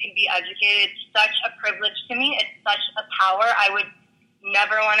life and you can be educated, it's such a privilege to me. It's such a power. I would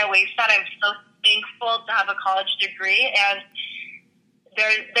never want to waste that. I'm so thankful to have a college degree, and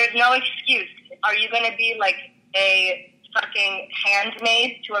there's no excuse. Are you going to be like a fucking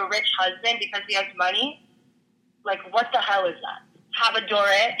handmaid to a rich husband because he has money? Like, what the hell is that? Have a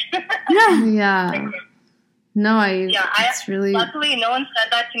Dorette. Yeah. It's really... Luckily, no one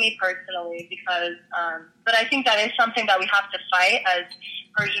said that to me personally, because, but I think that is something that we have to fight as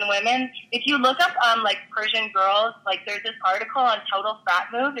Persian women. If you look up, like, Persian girls, like, there's this article on Total Fat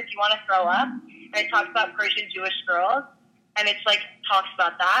Move, if you want to throw up, and it talks about Persian Jewish girls, and it's, like, talks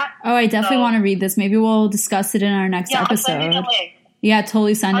about that. Oh, I definitely want to read this. Maybe we'll discuss it in our next episode. I'll send you the link. Yeah,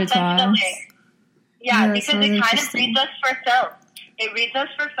 totally send it to us. Yeah, because it kind of reads us for filth. It reads us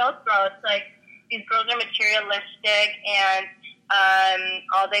for filth, bro. It's like, these girls are materialistic, and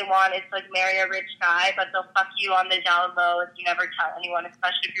all they want is like marry a rich guy, but they'll fuck you on the down low if you never tell anyone,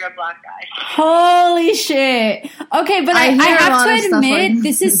 especially if you're a black guy. Holy shit. Okay, but I have to admit,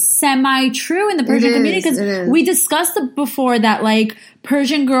 this is semi-true in the Persian community, because we discussed it before that like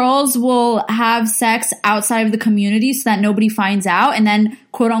Persian girls will have sex outside of the community so that nobody finds out, and then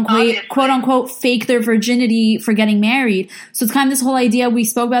quote unquote fake their virginity for getting married. So it's kind of this whole idea, we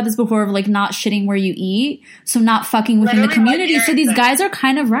spoke about this before, of like not shitting where you eat, so not fucking within the community. So these guys are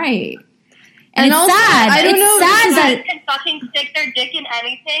kind of right. And it's also, sad. I don't know. Sad that can fucking stick their dick in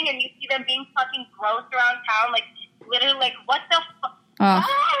anything, and you see them being fucking gross around town. Like, literally, like, what the fuck?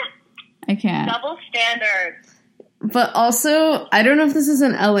 I can't. Double standards. But also, I don't know if this is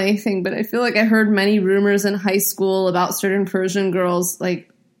an LA thing, but I feel like I heard many rumors in high school about certain Persian girls, like,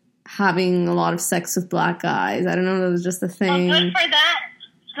 having a lot of sex with black guys. I don't know if it was just a thing. Well, good for that.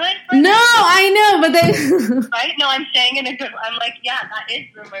 No, I know, but they... Right? No, I'm saying in a good... I'm like, yeah, that is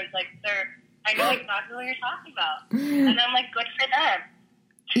rumors. Like, I know exactly what you're talking about. And I'm like, good for them.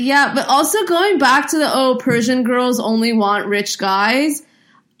 Yeah, but also going back to the, Persian girls only want rich guys...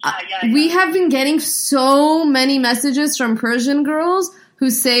 We have been getting so many messages from Persian girls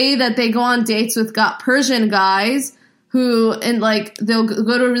who say that they go on dates with Persian guys who, and like, they'll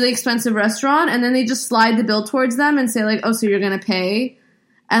go to a really expensive restaurant and then they just slide the bill towards them and say like, oh, so you're gonna pay,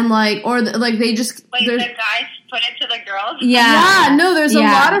 and like, or like they just like the guys put it to the girls. Yeah, no, there's a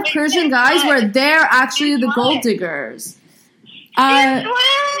lot of Persian guys where they're actually the gold diggers.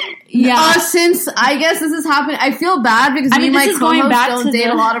 Since I guess this is happening, I feel bad because me and my co-host don't date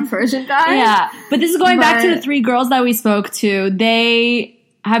a lot of Persian guys. Yeah, but this is going back to the 3 girls that we spoke to. They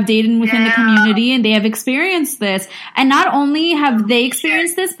have dated within the community and they have experienced this. And not only have they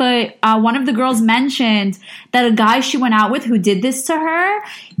experienced this, but one of the girls mentioned that a guy she went out with who did this to her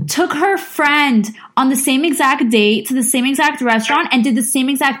took her friend on the same exact date to the same exact restaurant and did the same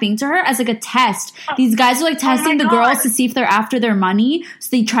exact thing to her as like a test. These guys are like testing the girls to see if they're after their money. So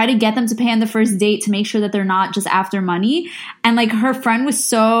they try to get them to pay on the first date to make sure that they're not just after money. And like her friend was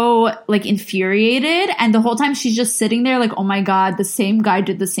so like infuriated, and the whole time she's just sitting there like, oh my God, the same guy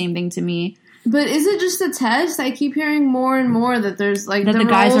did the same thing to me. But is it just a test? I keep hearing more and more that there's like that the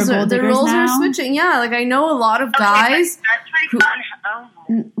guys are gold diggers roles now? Are switching. Yeah, like I know a lot of guys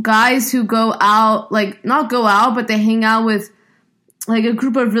who go out, like not go out, but they hang out with like a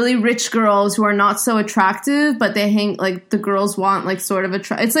group of really rich girls who are not so attractive, but they hang like the girls want like sort of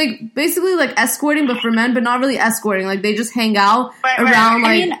it's like basically like escorting but for men, but not really escorting. Like they just hang out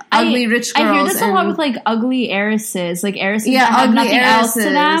around ugly rich girls. I hear this a lot with like ugly heiresses, that have ugly nothing else to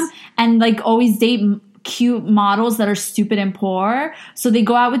heiresses. them, and like always date cute models that are stupid and poor. So they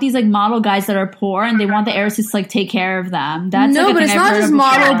go out with these like model guys that are poor, and they want the heiresses to like take care of them. That's no, like, but it's not just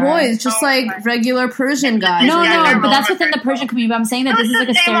model boys, just like regular Persian guys. No, but that's within the Persian community. But I'm saying that this is like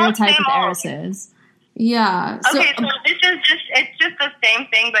a stereotype with heiresses. Yeah. So this is it's just the same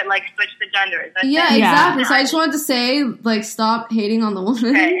thing, but like switch the genders. That's exactly. So I just wanted to say, like, stop hating on the woman.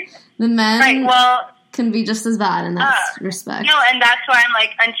 Okay. The men. Right. Well, can be just as bad in that respect. No, and that's why I'm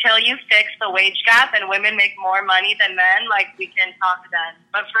like, until you fix the wage gap and women make more money than men, like, we can talk then.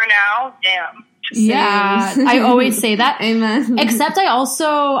 But for now, damn. Yeah, I always say that. Amen. Except I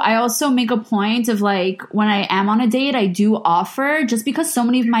also make a point of like, when I am on a date, I do offer, just because so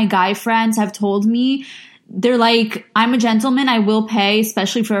many of my guy friends have told me, they're like, I'm a gentleman, I will pay,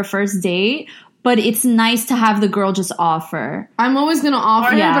 especially for a first date. But it's nice to have the girl just offer. I'm always going to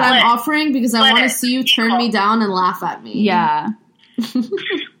offer, but I'm offering because I want to see you turn me down and laugh at me. Yeah.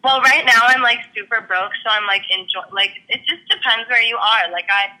 Well, right now I'm like super broke, so I'm like it just depends where you are. Like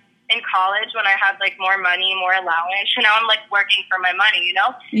in college when I had like more money, more allowance, and now I'm like working for my money, you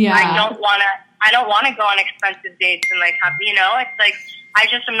know? Yeah. I don't wanna go on expensive dates and like have, you know, it's like I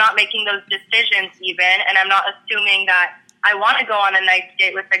just am not making those decisions even, and I'm not assuming that I want to go on a nice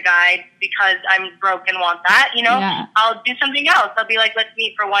date with a guy because I'm broke and want that, you know? Yeah. I'll do something else. I'll be like, let's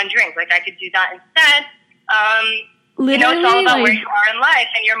meet for one drink. Like, I could do that instead. You know, it's all about where you are in life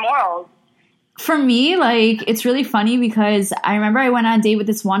and your morals. For me, like, it's really funny because I remember I went on a date with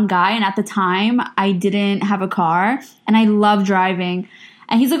this one guy, and at the time, I didn't have a car, and I love driving.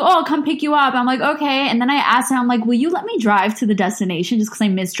 And he's like, oh, I'll come pick you up. I'm like, okay. And then I asked him, I'm like, will you let me drive to the destination just because I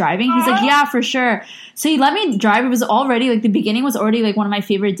miss driving? He's like, yeah, for sure. So he let me drive. It was already, like, the beginning was already, like, one of my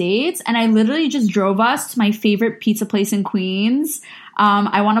favorite dates. And I literally just drove us to my favorite pizza place in Queens.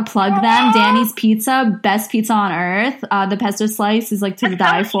 I want to plug them. Danny's Pizza, best pizza on earth. The pesto slice is, like, to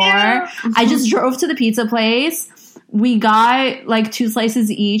die for. I just drove to the pizza place. We got, like, 2 slices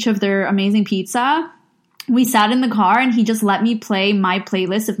each of their amazing pizza. We sat in the car and he just let me play my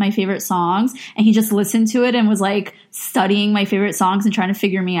playlist of my favorite songs, and he just listened to it and was like studying my favorite songs and trying to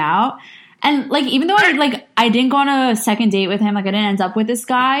figure me out. And like, even though I didn't go on a second date with him, like I didn't end up with this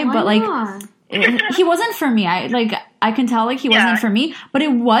guy, but like he wasn't for me. I can tell like he wasn't for me, but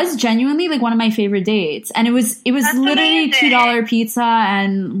it was genuinely like one of my favorite dates. And it was That's literally amazing. $2 pizza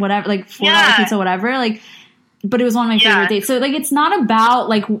and whatever, like $4 pizza, whatever, like. But it was one of my favorite dates. So, like, it's not about,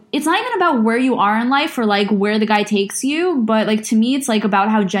 like, it's not even about where you are in life or, like, where the guy takes you. But, like, to me, it's, like, about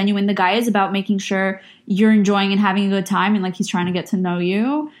how genuine the guy is, about making sure you're enjoying and having a good time and, like, he's trying to get to know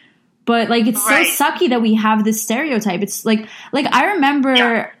you. But, like, it's so sucky that we have this stereotype. It's, like I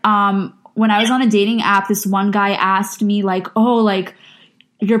remember when I was on a dating app, this one guy asked me, like, oh, like,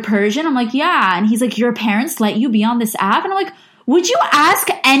 you're Persian? I'm like, yeah. And he's like, your parents let you be on this app? And I'm like, would you ask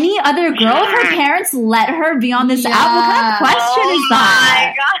any other girl if her parents let her be on this app? What kind of question is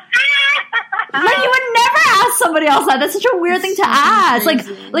that? Oh my God. Like, you would never ask somebody else that. That's such a weird thing to ask. Like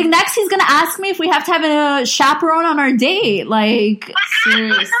next he's gonna ask me if we have to have a chaperone on our date. Like,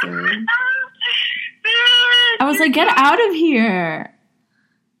 seriously. I was like, get out of here.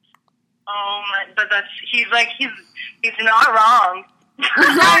 Oh my! But he's not wrong.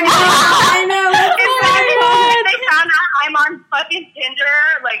 I know. If they found out I'm on fucking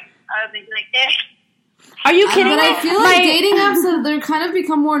Tinder, like I was like, Are you kidding me? But I feel like dating apps, they're kind of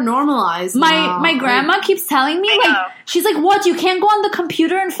become more normalized now. My grandma keeps telling me, like, she's like, what, you can't go on the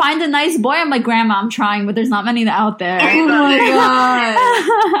computer and find a nice boy? I'm like, Grandma, I'm trying, but there's not many out there. Oh my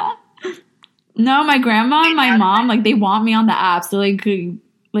god. No, my grandma and my mom, like, they want me on the apps. They're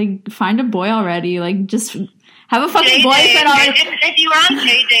like, find a boy already. Like, just have a fucking boyfriend already. If you were on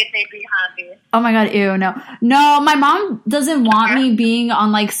JJ, they'd be happy. Oh my god, ew, no. No, my mom doesn't want me being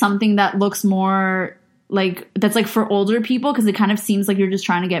on, like, something that looks more... like, that's, like, for older people, because it kind of seems like you're just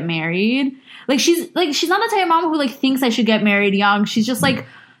trying to get married. Like, she's not the type of mom who, like, thinks I should get married young. She's just like,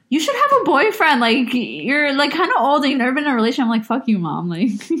 you should have a boyfriend. Like, you're, like, kind of old and you've never been in a relationship. I'm like, fuck you, Mom. Like,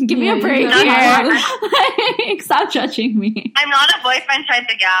 give me a break here. Like, stop judging me. I'm not a boyfriend type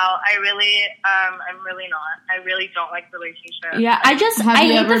of gal. I'm really not. I really don't like relationships. Yeah, I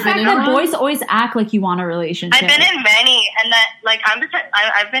hate the fact that boys always act like you want a relationship. I've been in many, and that, like,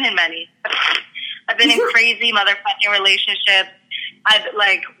 I've been in many. I've been in crazy motherfucking relationships. I've,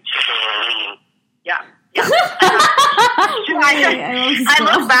 like, yeah. I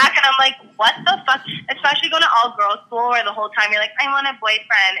look back and I'm like, what the fuck? Especially going to all-girls school where the whole time you're like, I want a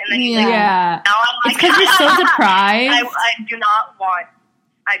boyfriend. And then you're like, now I'm like, it's because you're so deprived. I do not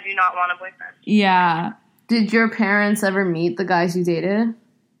want a boyfriend. Yeah. Did your parents ever meet the guys you dated?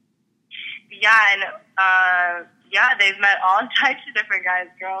 Yeah, and yeah, they've met all types of different guys,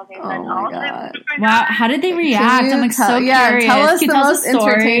 girls. They've met all types of different guys. Wow, how did they react? I'm like so curious. Tell us Can the you tell most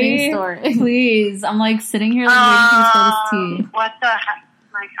entertaining story. Please. I'm like sitting here like waiting for you to spill this tea. What the heck?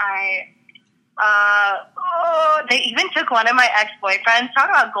 Like they even took one of my ex-boyfriends. Talk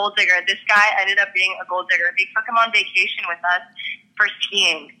about gold digger. This guy ended up being a gold digger. They took him on vacation with us for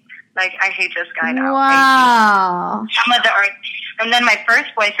skiing. Like, I hate this guy now. Wow. Some of the earth. And then my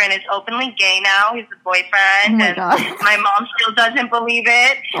first boyfriend is openly gay now. He's a boyfriend. Oh my and God. My mom still doesn't believe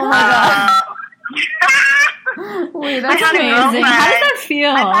it. Oh my God. Wait, that's amazing. How does that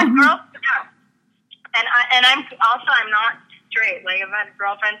feel? I've had girlfriends. And I'm not straight. Like, I've had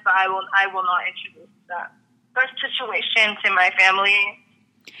girlfriends, but I will not introduce that situation to my family.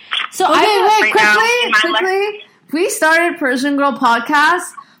 So quickly. We started Persian Girl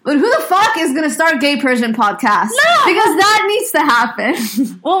Podcast. But who the fuck is going to start Gay Persian Podcast? No! Because that needs to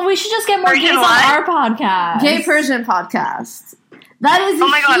happen. Well, we should just get more gays on our podcast. Gay Persian Podcast. That is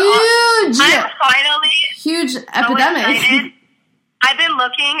huge epidemic. Excited. I've been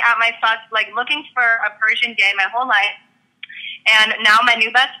looking at looking for a Persian gay my whole life. And now my new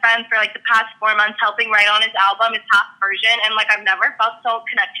best friend for, like, the past 4 months helping write on his album is half Persian. And, like, I've never felt so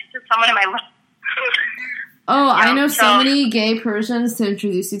connected to someone in my life. Oh, yeah, I know so many gay Persians to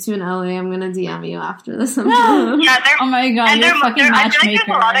introduce you to in LA. I'm going to DM you after this. Yeah, oh my God, you're a fucking matchmaker. I feel like there's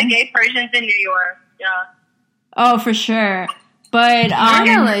a lot of gay Persians in New York. Yeah. Oh, for sure. But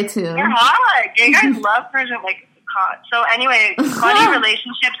you're in LA too. They're hot. Gay guys love Persian, like, hot. So anyway, funny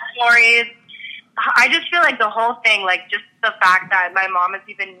relationship stories. I just feel like the whole thing, like, just the fact that my mom has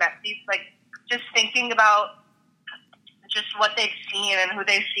even met these, like, just thinking about just what they've seen and who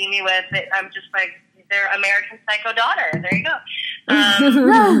they've seen me with. I'm just like, their American Psycho daughter. There you go.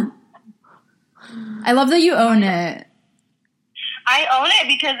 I love that you own it. I own it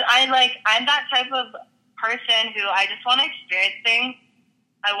because I'm that type of person who I just want to experience things.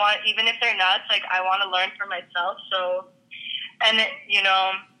 I want, even if they're nuts, like, I want to learn for myself. So, and you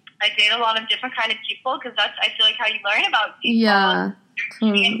know, I date a lot of different kind of people because that's, I feel like, how you learn about people. Yeah.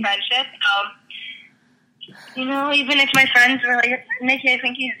 In friendship. You know, even if my friends are like, Niki, I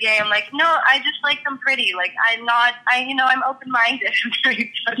think he's gay, I'm like, no, I just like them pretty. Like, I'm open-minded.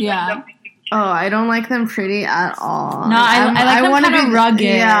 Yeah. Oh, I don't like them pretty at all. No, I like them kind of rugged.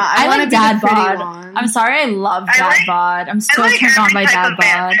 Yeah, I like dad bod. One. I'm sorry, I love dad bod. I'm so turned on by dad bod.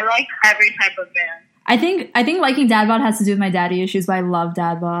 I like every type of man. I think liking dad bod has to do with my daddy issues, but I love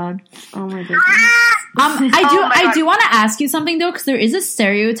dad bod. Oh my goodness. I do want to ask you something though, because there is a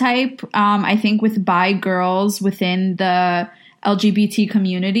stereotype, I think, with bi girls within the LGBT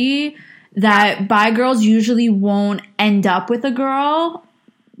community that bi girls usually won't end up with a girl,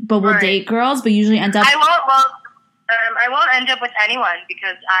 but will date girls, but usually end up. I won't end up with anyone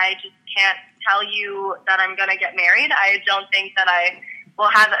because I just can't tell you that I'm gonna get married. I don't think that I will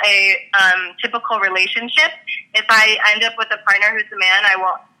have a typical relationship. If I end up with a partner who's a man, I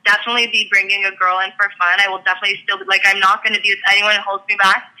will definitely be bringing a girl in for fun. I will definitely still be, like, I'm not going to be with anyone who holds me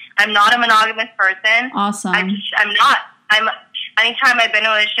back. I'm not a monogamous person. Awesome. I'm not. Anytime I've been in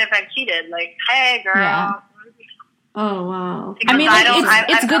a relationship, I've cheated. Like, hey, girl. Yeah. Oh, wow. I mean, like,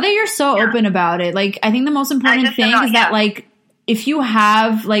 it's good that you're so open about it. Like, I think the most important thing is that, like, if you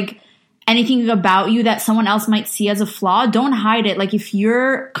have, like, anything about you that someone else might see as a flaw, don't hide it. Like, if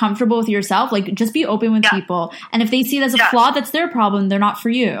you're comfortable with yourself, like, just be open with people. And if they see it as a flaw, that's their problem. They're not for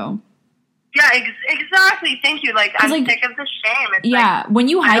you. Yeah, exactly. Thank you. Like, I'm sick of the shame. It's when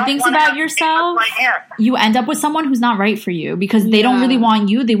you hide things about yourself, you end up with someone who's not right for you because they don't really want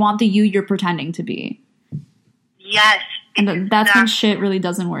you. They want the you you're pretending to be. Yes. And that's when shit really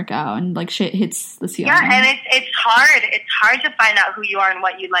doesn't work out and, like, shit hits the ceiling. Yeah, and it's hard. It's hard to find out who you are and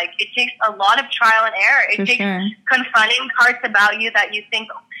what you like. It takes a lot of trial and error. It takes confronting parts about you that you think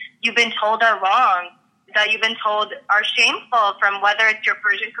you've been told are wrong, that you've been told are shameful, from whether it's your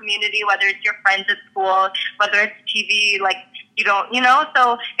Persian community, whether it's your friends at school, whether it's TV, like, you don't,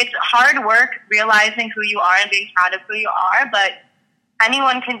 so it's hard work realizing who you are and being proud of who you are, but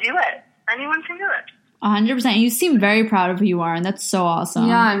anyone can do it. Anyone can do it. 100%. You seem very proud of who you are, and that's so awesome.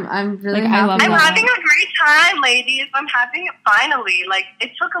 Yeah, I'm really happy. I love I'm that. having a great time, ladies. I'm having it finally. Like,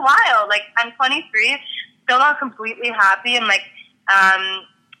 it took a while. Like, I'm 23, still not completely happy, and, like,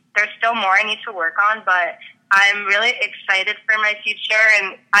 there's still more I need to work on, but I'm really excited for my future,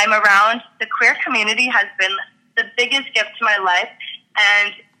 and I'm around. The queer community has been the biggest gift to my life,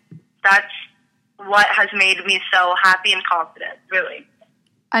 and that's what has made me so happy and confident, really.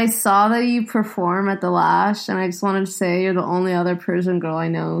 I saw that you perform at the Lash, and I just wanted to say you're the only other Persian girl I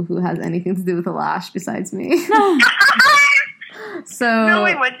know who has anything to do with the Lash besides me. So, no,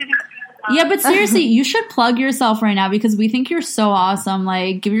 wait, what did you do? Yeah, but seriously, you should plug yourself right now because we think you're so awesome.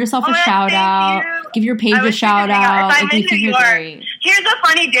 Like, give yourself a shout out. Give your page a shout out. Like, we think you're great. Here's a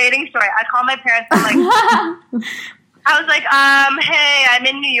funny dating story. I called my parents and, like, I was like, hey, I'm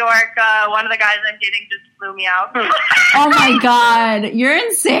in New York. One of the guys I'm dating just flew me out. Oh my God. You're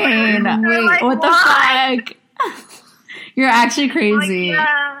insane. Wait, like, what the fuck? You're actually crazy. Like,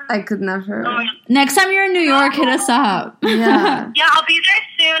 I could never. Oh, next time you're in New York, hit us up. Yeah. Yeah, I'll be there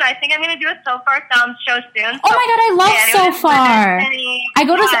soon. I think I'm going to do a So Far Sounds show soon. Oh my God, I love So Far. I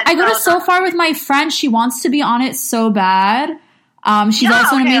go to So Far with my friend. She wants to be on it so bad. She's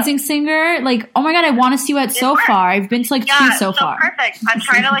also an amazing singer. Like, oh my God, I want to see you at So Far. I've been to, like, 2 So Far. Perfect. I'm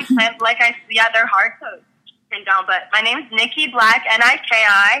trying to, like, plan, they're hard to pin down, but my name is Niki Black,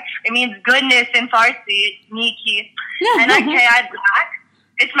 Niki. It means goodness in Farsi. It's Niki. Niki Black.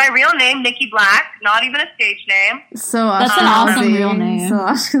 It's my real name, Niki Black, not even a stage name. So that's an awesome real name. So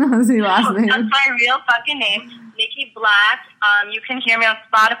Ashkenazi last name. That's my real fucking name, Niki Black. You can hear me on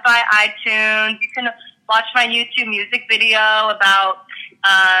Spotify, iTunes. You can watch my YouTube music video about,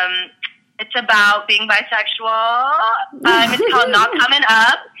 it's about being bisexual. It's called Not Coming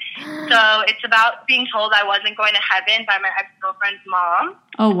Up. So it's about being told I wasn't going to heaven by my ex-girlfriend's mom.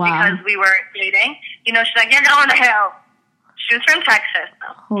 Oh, wow. Because we were dating. She's like, you're going to hell. She was from Texas,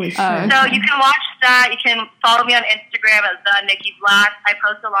 though. Holy shit. So you can watch that. You can follow me on Instagram at the Niki Black. I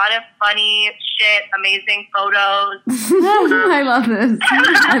post a lot of funny shit, amazing photos. I love this.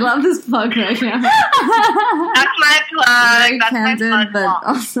 I love this plug right now. That's my plug. Very That's candid, my plug. but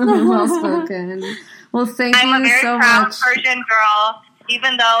also well spoken. Well, thank you so much. I'm a very proud Persian girl.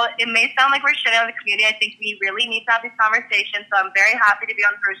 Even though it may sound like we're shitting on the community, I think we really need to have these conversations. So I'm very happy to be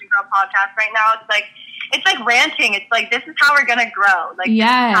on Persian Girl podcast right now. It's like ranting. It's like, this is how we're gonna grow. Like, this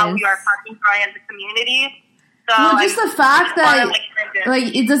is how we are fucking growing as a community. So well, just the fact that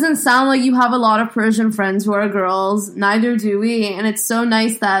like it doesn't sound like you have a lot of Persian friends who are girls. Neither do we, and it's so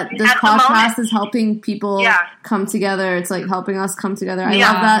nice that this podcast is helping people come together. It's like helping us come together. I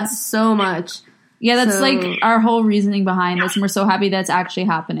love that so much. Yeah, that's like our whole reasoning behind this, and we're so happy that's actually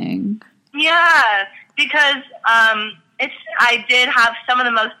happening. Yeah, because I did have some of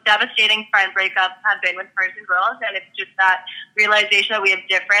the most devastating friend breakups have been with Persian girls, and it's just that realization that we have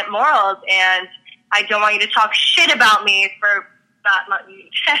different morals, and I don't want you to talk shit about me for that. I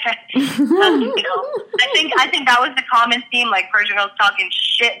think that was the common theme, like Persian girls talking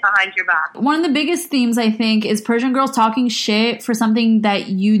shit behind your back. One of the biggest themes, I think, is Persian girls talking shit for something that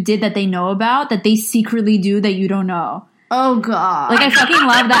you did that they know about, that they secretly do that you don't know. Oh, God. Like, I fucking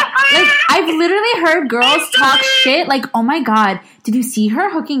love that. Like, I've literally heard girls talk shit. Like, oh my God, did you see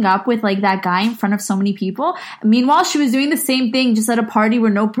her hooking up with, like, that guy in front of so many people? Meanwhile, she was doing the same thing just at a party where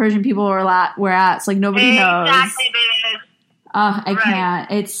no Persian people were at. So, like, nobody knows. Exactly, bitch. I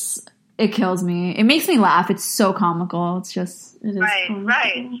can't. It kills me. It makes me laugh. It's so comical. It is comical.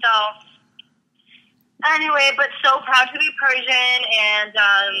 Right. So, anyway, but so proud to be Persian, and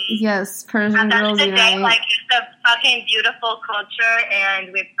yes, Persian girls unite. Like, it's a fucking beautiful culture,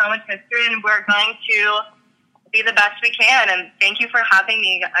 and we have so much history, and we're going to be the best we can. And thank you for having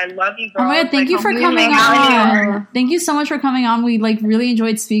me. I love you, girls. Oh my God, thank you for coming on. Thank you so much for coming on. We like really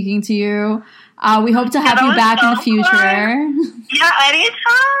enjoyed speaking to you. We hope to have you back in the future. Fun. Yeah,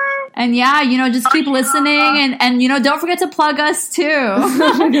 anytime. And yeah, you know, just keep listening and you know, don't forget to plug us too.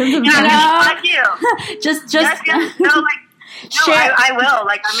 Fuck you. Just yes. No, share, I will.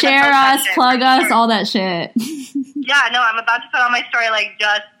 Like, I'm share us, plug us, all that shit. Yeah, no, I'm about to put on my story. Like,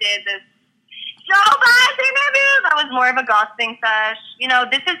 just did this. That was more of a gossiping sesh. You know,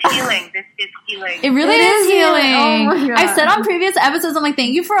 this is healing. This is healing. It really is healing. Oh my God. I've said on previous episodes, I'm like,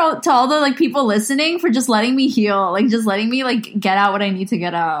 thank you to all the like people listening for just letting me heal, like just letting me like get out what I need to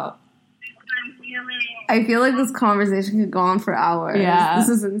get out. I'm healing. I feel like this conversation could go on for hours. Yeah. This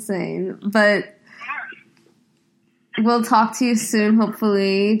is insane. But we'll talk to you soon,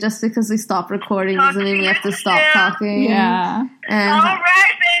 hopefully. Just because we stopped recording doesn't mean we have to stop talking. Yeah. And all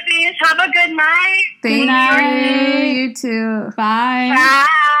right, babies. Have a good night. Thank night. you. You too. Bye.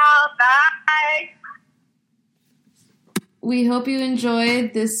 Ciao. Bye. We hope you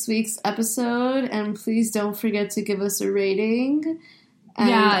enjoyed this week's episode, and please don't forget to give us a rating.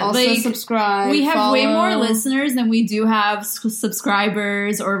 And also subscribe. We have way follow. more listeners than we do have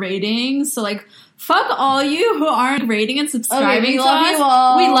subscribers or ratings. So like, fuck all you who aren't rating and subscribing we to love us. you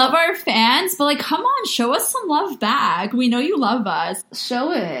all. We love our fans, but like, come on, show us some love back. We know you love us.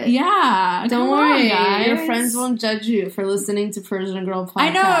 Show it. Yeah. Don't come worry. on, guys. Your friends won't judge you for listening to Persian Girl Podcast. I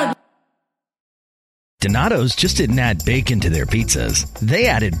know. Donato's just didn't add bacon to their pizzas. They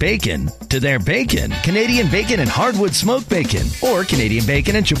added bacon to their bacon. Canadian bacon and hardwood smoked bacon. Or Canadian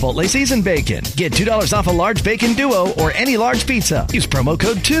bacon and Chipotle seasoned bacon. Get $2 off a large bacon duo or any large pizza. Use promo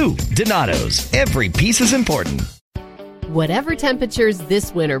code 2. Donato's. Every piece is important. Whatever temperatures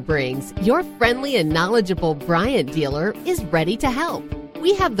this winter brings, your friendly and knowledgeable Bryant dealer is ready to help.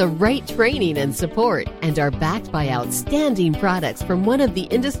 We have the right training and support and are backed by outstanding products from one of the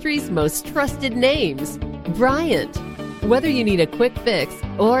industry's most trusted names, Bryant. Whether you need a quick fix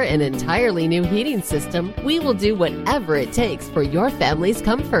or an entirely new heating system, we will do whatever it takes for your family's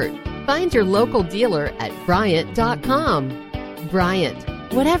comfort. Find your local dealer at Bryant.com.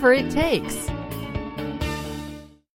 Bryant, whatever it takes.